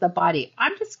time as the body.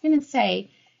 I'm just gonna say,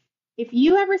 if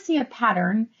you ever see a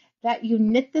pattern that you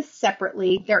knit this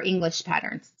separately, they're English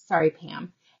patterns. Sorry,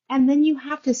 Pam. And then you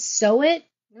have to sew it.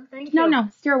 No, thank you. No,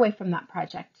 steer away from that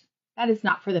project. That is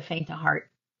not for the faint of heart.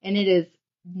 And it is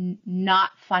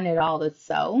not fun at all to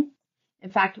sew. In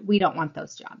fact, we don't want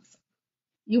those jobs.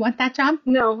 You want that job?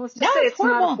 No, let's just say it's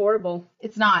not affordable.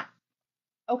 It's not.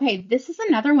 Okay, this is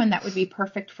another one that would be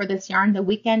perfect for this yarn, The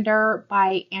Weekender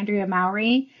by Andrea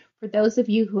Mowry. For those of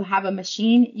you who have a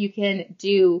machine, you can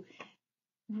do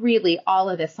really all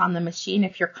of this on the machine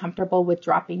if you're comfortable with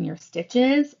dropping your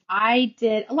stitches.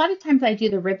 A lot of times I do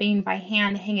the ribbing by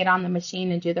hand, hang it on the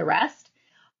machine, and do the rest.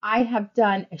 I have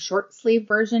done a short sleeve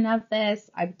version of this.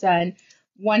 I've done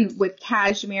one with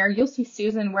cashmere. You'll see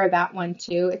Susan wear that one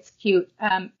too. It's cute.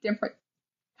 Different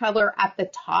color at the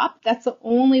top. That's the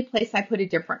only place I put a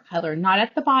different color, not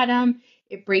at the bottom.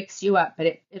 It breaks you up,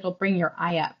 but it'll bring your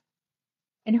eye up.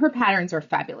 And her patterns are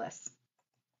fabulous.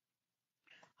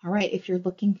 All right, if you're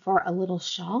looking for a little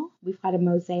shawl, we've got a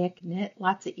mosaic knit,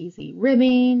 lots of easy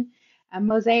ribbing. A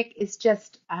mosaic is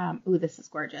just, ooh, this is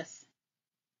gorgeous.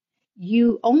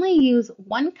 You only use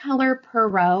one color per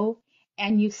row,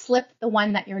 and you slip the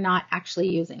one that you're not actually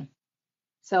using.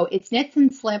 So it's knits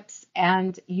and slips,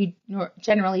 and you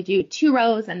generally do 2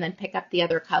 rows and then pick up the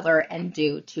other color and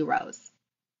do 2 rows.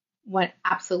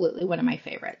 Absolutely one of my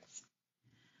favorites.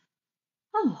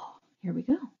 Oh, here we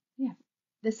go. Yeah.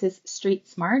 This is Street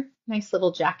Smart. Nice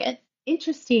little jacket.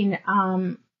 Interesting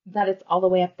that it's all the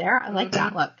way up there. I like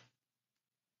that look.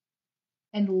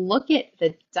 And look at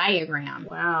the diagram.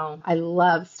 Wow. I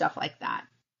love stuff like that.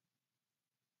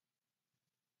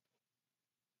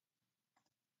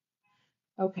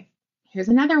 Okay, here's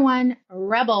another one.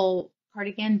 Rebel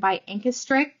cardigan by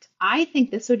Ankistrict. I think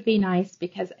this would be nice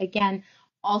because, again,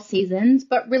 all seasons,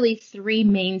 but really 3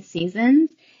 main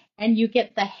seasons. And you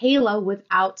get the halo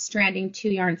without stranding 2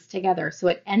 yarns together. So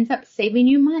it ends up saving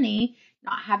you money,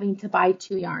 not having to buy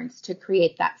 2 yarns to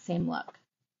create that same look.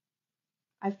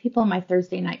 I have people in my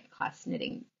Thursday night class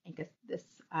knitting this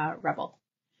Rebel.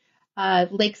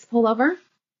 Lakes pullover.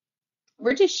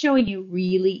 We're just showing you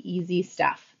really easy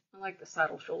stuff. I like the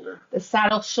saddle shoulder. The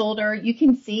saddle shoulder. You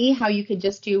can see how you could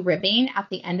just do ribbing at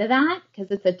the end of that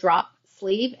because it's a drop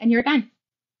sleeve and you're done.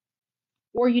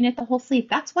 Or you knit the whole sleeve.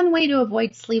 That's one way to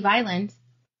avoid sleeve island.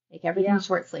 Make everything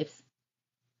short sleeves.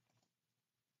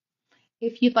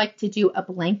 If you'd like to do a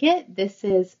blanket, this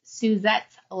is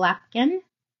Suzette's Lapkin.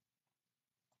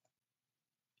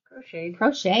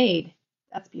 Crocheted.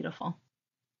 That's beautiful.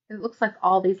 It looks like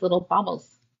all these little baubles.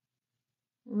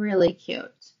 Really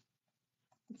cute.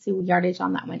 Let's see yardage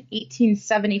on that one.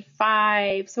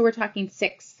 1875. So we're talking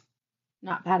 6.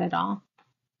 Not bad at all.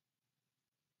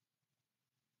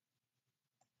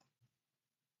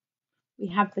 We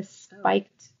have the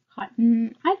spiked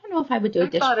cotton. I don't know if I would do a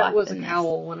dishcloth. I thought it was a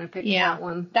cowl when I picked that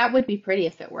one. That would be pretty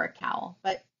if it were a cowl,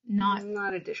 but not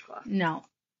a dishcloth. No.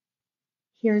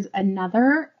 Here's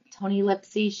another Tony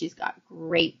Lipsy. She's got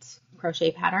great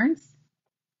crochet patterns.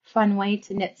 Fun way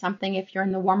to knit something if you're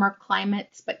in the warmer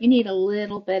climates, but you need a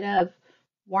little bit of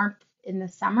warmth in the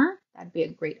summer. That'd be a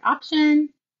great option.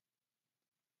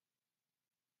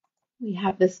 We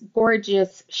have this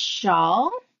gorgeous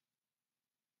shawl.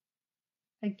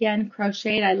 Again,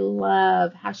 crocheted. I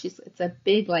love how it's a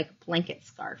big like blanket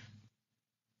scarf.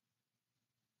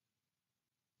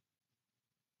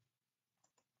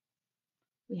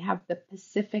 We have the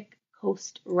Pacific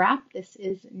Coast wrap. This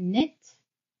is knit.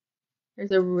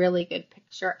 Here's a really good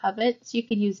picture of it. So you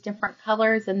can use different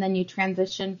colors and then you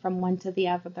transition from one to the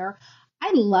other.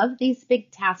 I love these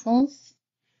big tassels.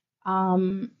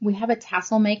 We have a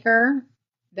tassel maker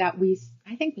that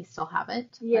I think we still have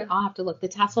it. Yeah. I'll have to look. The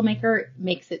tassel maker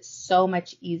makes it so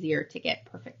much easier to get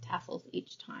perfect tassels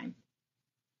each time.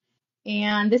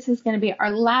 And this is going to be our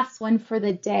last one for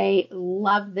the day.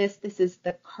 Love this. This is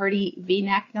the Cardi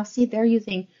V-neck. Now see, they're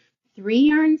using 3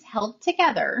 yarns held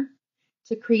together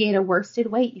to create a worsted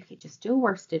weight. You could just do a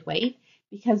worsted weight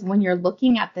because when you're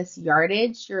looking at this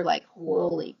yardage, you're like,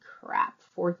 holy crap,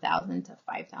 4,000 to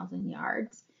 5,000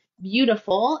 yards.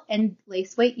 Beautiful. And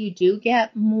lace weight, you do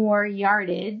get more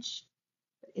yardage.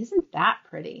 But isn't that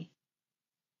pretty?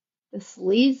 The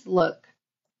sleeves look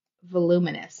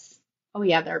voluminous. Oh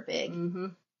yeah, they're big. Mm-hmm.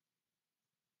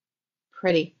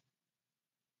 Pretty.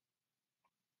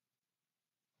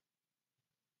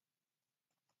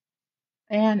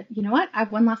 And you know what? I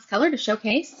have one last color to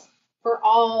showcase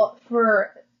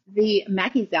for the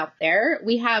Mackies out there.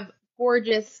 We have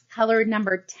gorgeous color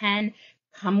number 10,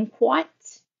 Kumquat.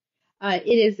 It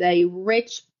is a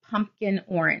rich pumpkin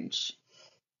orange.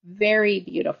 Very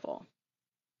beautiful.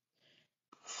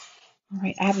 All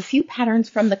right, I have a few patterns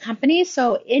from the company.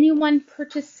 So anyone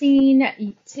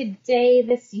purchasing today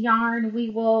this yarn, we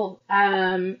will,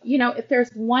 if there's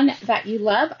one that you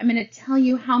love, I'm going to tell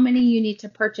you how many you need to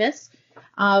purchase.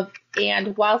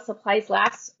 And while supplies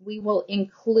last, we will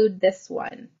include this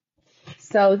one.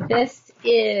 So this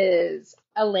is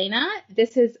Elena.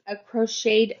 This is a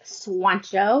crocheted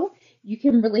swancho. You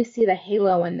can really see the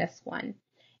halo in this one.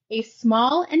 A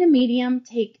small and a medium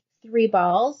take 3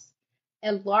 balls.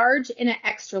 A large and an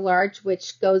extra large,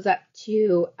 which goes up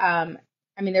to,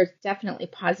 there's definitely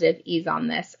positive ease on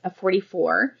this. A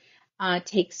 44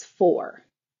 takes 4.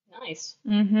 Nice.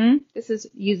 This is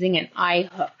using an eye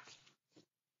hook.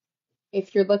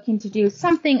 If you're looking to do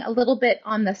something a little bit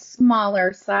on the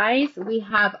smaller size, we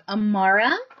have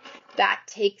Amara that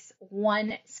takes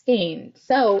 1 skein.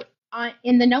 So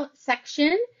in the notes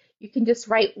section, you can just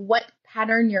write what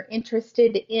pattern you're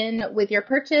interested in with your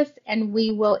purchase, and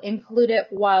we will include it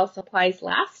while supplies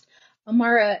last.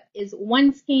 Amara is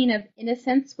 1 skein of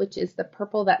Innocence, which is the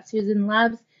purple that Susan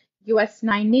loves. US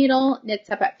 9 needle, knits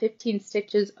up at 15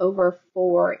 stitches over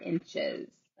 4 inches.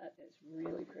 That is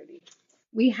really pretty.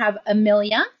 We have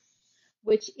Amelia,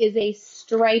 which is a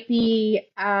stripy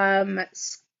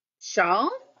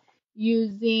shawl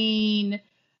using,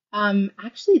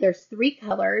 actually there's 3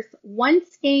 colors, 1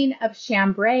 skein of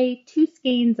chambray, 2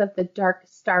 skeins of the dark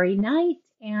starry night,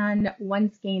 and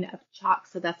 1 skein of chalk.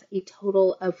 So that's a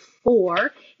total of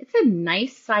 4. It's a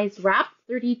nice size wrap,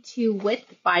 32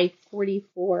 width by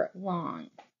 44 long.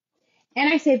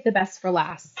 And I saved the best for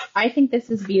last. I think this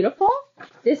is beautiful.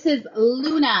 This is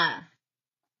Luna.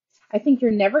 I think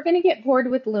you're never going to get bored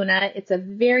with Luna. It's a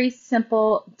very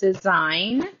simple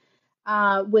design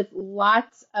with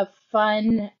lots of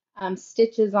fun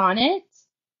stitches on it.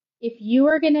 If you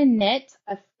are going to knit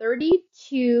a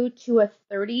 32 to a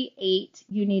 38,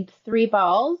 you need 3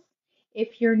 balls.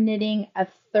 If you're knitting a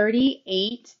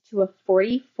 38 to a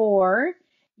 44,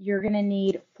 you're going to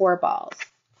need 4 balls.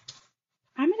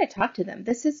 I'm going to talk to them.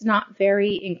 This is not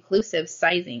very inclusive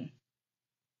sizing.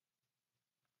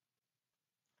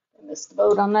 Missed the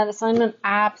boat on that assignment.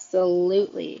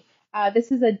 Absolutely.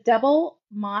 This is a double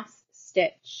moss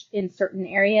stitch in certain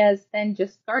areas, then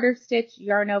just garter stitch,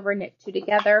 yarn over, knit 2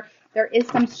 together. There is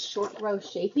some short row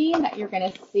shaping that you're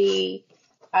going to see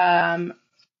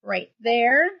right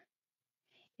there.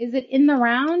 Is it in the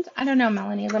round? I don't know,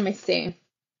 Melanie. Let me see.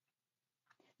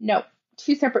 No,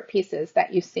 2 separate pieces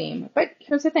that you seam. But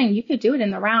here's the thing. You could do it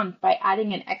in the round by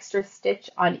adding an extra stitch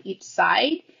on each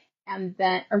side, and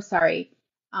then,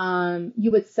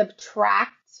 you would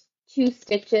subtract 2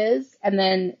 stitches, and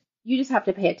then you just have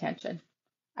to pay attention.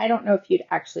 I don't know if you'd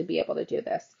actually be able to do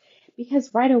this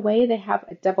because right away they have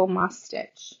a double moss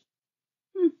stitch.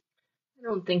 I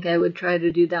don't think I would try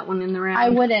to do that one in the round. I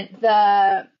wouldn't.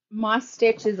 The moss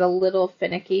stitch is a little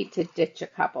finicky to ditch a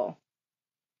couple.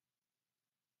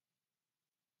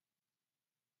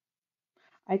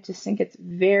 I just think it's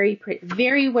very pretty,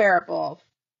 very wearable.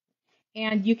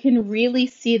 And you can really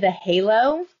see the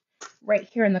halo right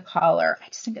here in the collar. I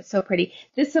just think it's so pretty.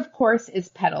 This, of course, is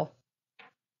petal.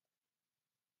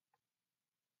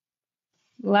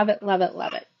 Love it, love it,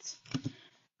 love it.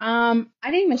 I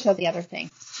didn't even show the other thing.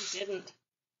 You didn't.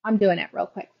 I'm doing it real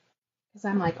quick because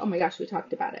I'm like, oh my gosh, we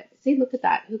talked about it. See, look at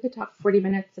that. Who could talk 40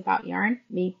 minutes about yarn?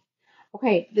 Me.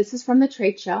 Okay, this is from the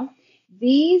trade show.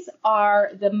 These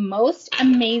are the most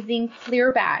amazing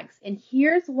clear bags. And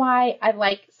here's why I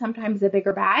like sometimes a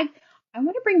bigger bag. I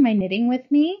want to bring my knitting with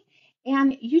me.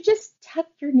 And you just tuck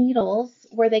your needles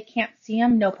where they can't see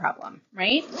them, no problem,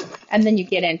 right? And then you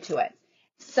get into it.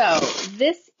 So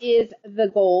this is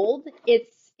the gold.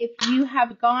 It's, if you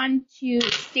have gone to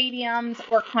stadiums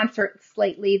or concerts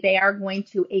lately, they are going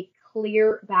to a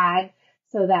clear bag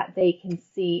so that they can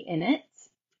see in it.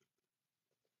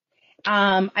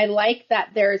 I like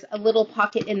that there's a little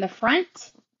pocket in the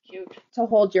front. Cute. To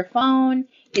hold your phone.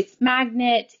 It's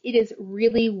magnet. It is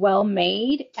really well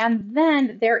made. And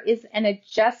then there is an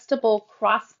adjustable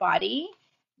crossbody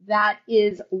that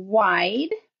is wide.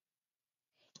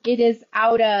 It is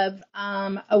out of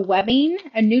a webbing,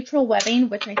 a neutral webbing,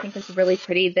 which I think is really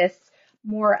pretty. This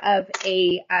more of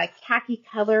a khaki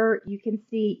color. You can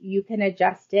see you can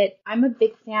adjust it. I'm a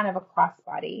big fan of a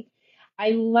crossbody.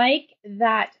 I like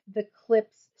that the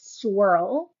clips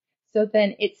swirl, so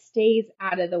then it stays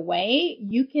out of the way.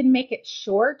 You can make it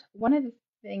short. One of the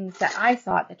things that I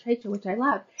saw at the trade show, which I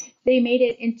love, they made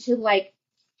it into like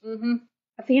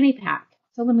a fanny pack.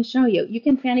 So let me show you. You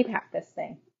can fanny pack this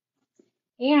thing.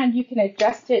 And you can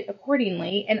adjust it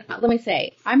accordingly. And let me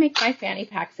say, I make my fanny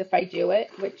packs if I do it,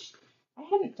 which I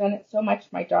haven't done it so much.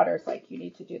 My daughter's like, you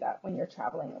need to do that when you're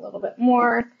traveling a little bit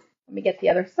more. Let me get the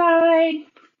other side.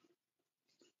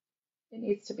 It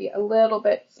needs to be a little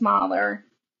bit smaller.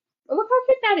 But look how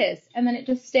cute that is. And then it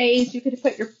just stays. You could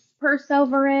put your purse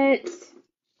over it.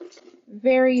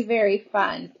 Very, very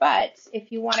fun. But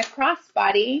if you want a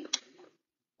crossbody,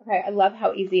 okay, I love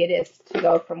how easy it is to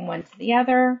go from one to the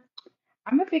other.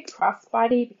 I'm a big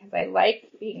crossbody because I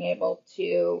like being able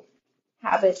to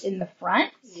have it in the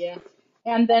front. Yeah.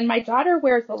 And then my daughter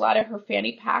wears a lot of her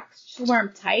fanny packs. She'll wear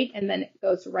them tight, and then it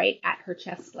goes right at her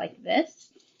chest like this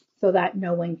so that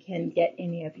no one can get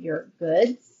any of your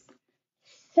goods.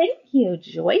 Thank you,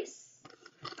 Joyce.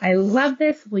 I love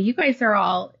this. Well, you guys are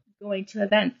all going to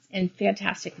events in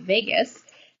fantastic Vegas.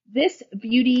 This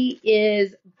beauty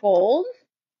is gold,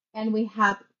 and we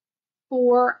have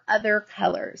 4 other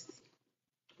colors.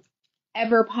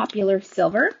 Ever popular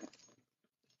silver.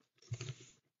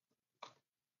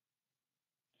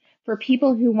 For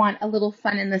people who want a little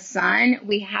fun in the sun,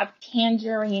 we have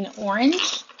tangerine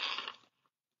orange.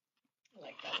 I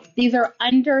like that one. These are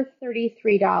under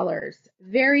 $33.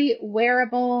 Very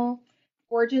wearable,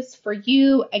 gorgeous for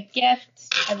you, a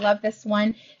gift. I love this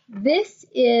one. This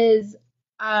is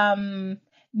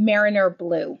Mariner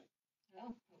blue.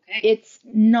 It's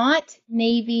not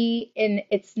navy and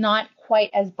it's not quite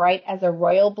as bright as a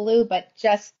royal blue, but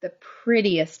just the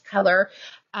prettiest color.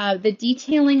 The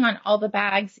detailing on all the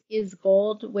bags is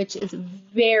gold, which is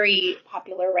very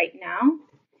popular right now.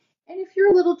 And if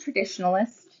you're a little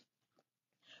traditionalist,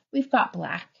 we've got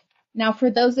black. Now, for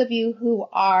those of you who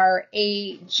are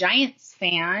a Giants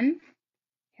fan,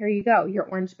 here you go. Your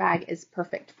orange bag is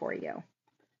perfect for you.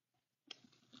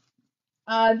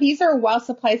 These are while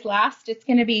supplies last. It's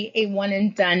going to be a one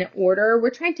and done order. We're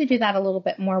trying to do that a little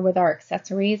bit more with our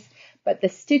accessories, but the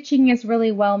stitching is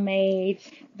really well made.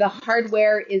 The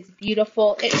hardware is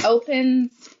beautiful. It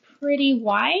opens pretty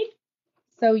wide,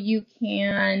 so you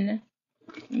can,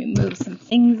 let me move some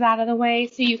things out of the way,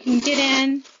 so you can get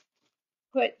in,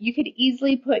 you could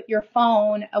easily put your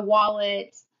phone, a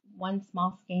wallet, one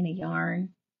small skein of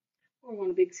yarn. Or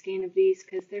one big skein of these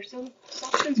because they're so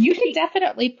soft and You could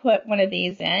definitely put one of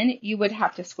these in. You would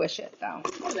have to squish it, though.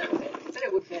 Oh, that would fit. But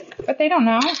it would fit. But they don't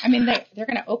know. I mean, they're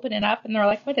going to open it up, and they're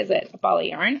like, what is it? A ball of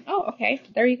yarn? Oh, okay.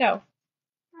 There you go.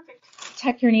 Perfect.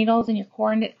 Tuck your needles and your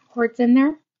cords in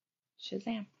there.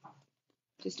 Shazam.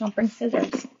 Just don't bring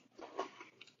scissors.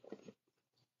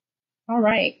 All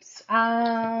right.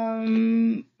 I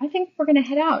think we're going to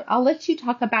head out. I'll let you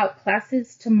talk about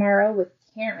classes tomorrow with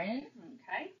Karen.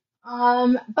 Okay.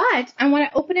 But I want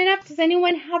to open it up. Does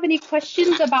anyone have any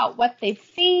questions about what they've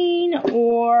seen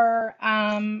or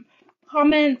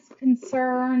comments,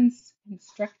 concerns,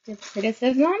 constructive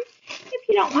criticism? If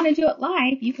you don't want to do it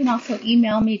live, you can also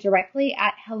email me directly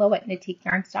at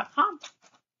hello@knitiqueyarns.com.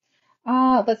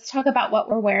 Let's talk about what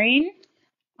we're wearing.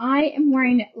 I am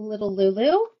wearing Little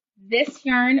Lulu. This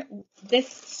yarn, this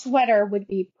sweater would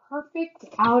be perfect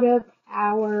out of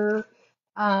our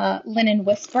Linen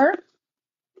Whisper.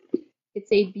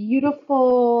 It's a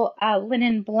beautiful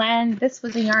linen blend. This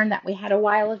was a yarn that we had a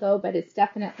while ago, but it's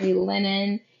definitely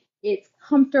linen. It's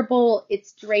comfortable.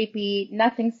 It's drapey.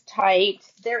 Nothing's tight.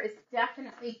 There is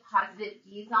definitely positive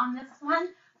ease on this one,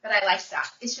 but I like that.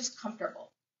 It's just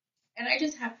comfortable. And I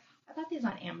got these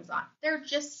on Amazon. They're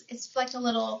just, it's like a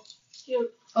little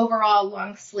cute overall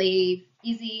long sleeve,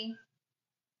 easy.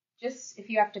 Just if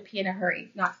you have to pee in a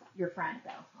hurry, not your friend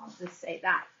though. I'll just say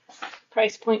that.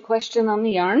 Price point question on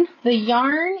the yarn. The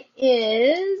yarn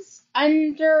is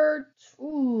under,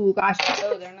 they're not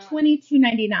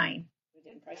 $22.99. We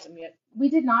didn't price them yet. We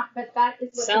did not, but that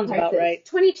is what sounds the price about is. right.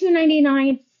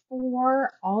 $22.99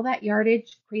 for all that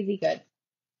yardage, crazy good,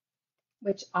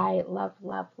 which I love,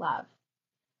 love, love.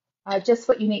 Just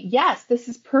what you need. Yes, this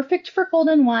is perfect for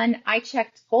Golden One. I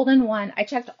checked Golden One. I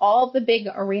checked all the big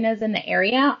arenas in the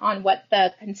area on what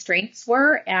the constraints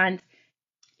were, and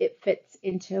it fits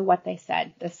into what they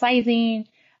said. The sizing,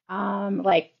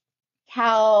 like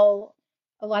Cal,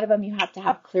 a lot of them you have to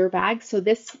have clear bags. So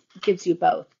this gives you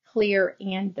both clear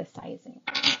and the sizing.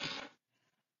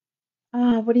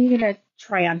 What are you going to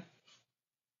try on?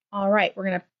 All right, we're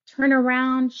going to turn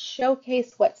around,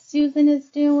 showcase what Susan is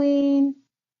doing.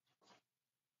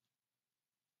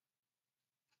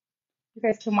 You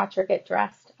guys can watch her get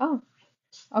dressed. Oh,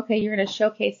 okay, you're going to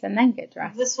showcase and then get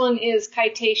dressed. This one is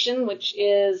Kitation, which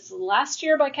is last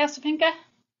year by Casapinka.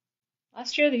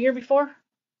 Last year, the year before.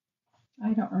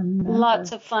 I don't remember.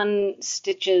 Lots of fun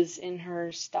stitches in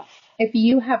her stuff. If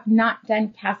you have not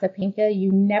done Casapinka,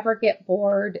 you never get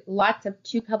bored. Lots of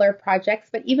two-color projects,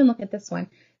 but even look at this one.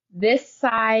 This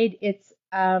side, it's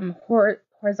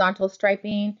horizontal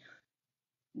striping,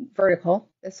 vertical.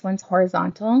 This one's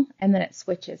horizontal, and then it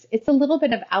switches. It's a little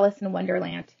bit of Alice in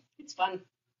Wonderland. It's fun.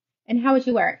 And how would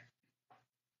you wear it?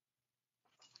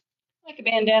 Like a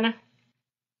bandana.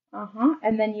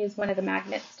 And then use one of the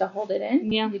magnets to hold it in.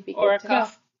 Yeah, You'd be or a good to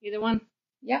cuff. go. Either one.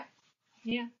 Yep.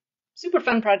 Yeah. Super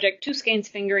fun project. 2 skeins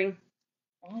fingering.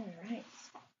 All right.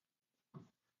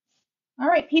 All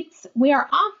right, peeps, we are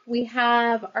off. We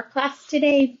have our class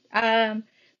today,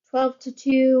 12 to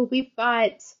 2. We've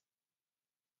got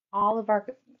a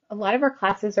lot of our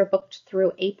classes are booked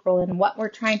through April, and what we're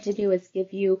trying to do is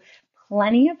give you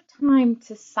plenty of time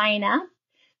to sign up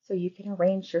so you can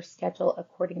arrange your schedule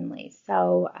accordingly.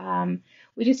 So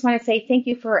we just want to say thank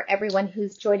you for everyone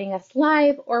who's joining us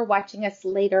live or watching us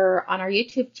later on our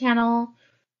YouTube channel.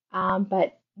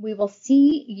 But we will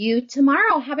see you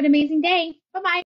tomorrow. Have an amazing day. Bye-bye.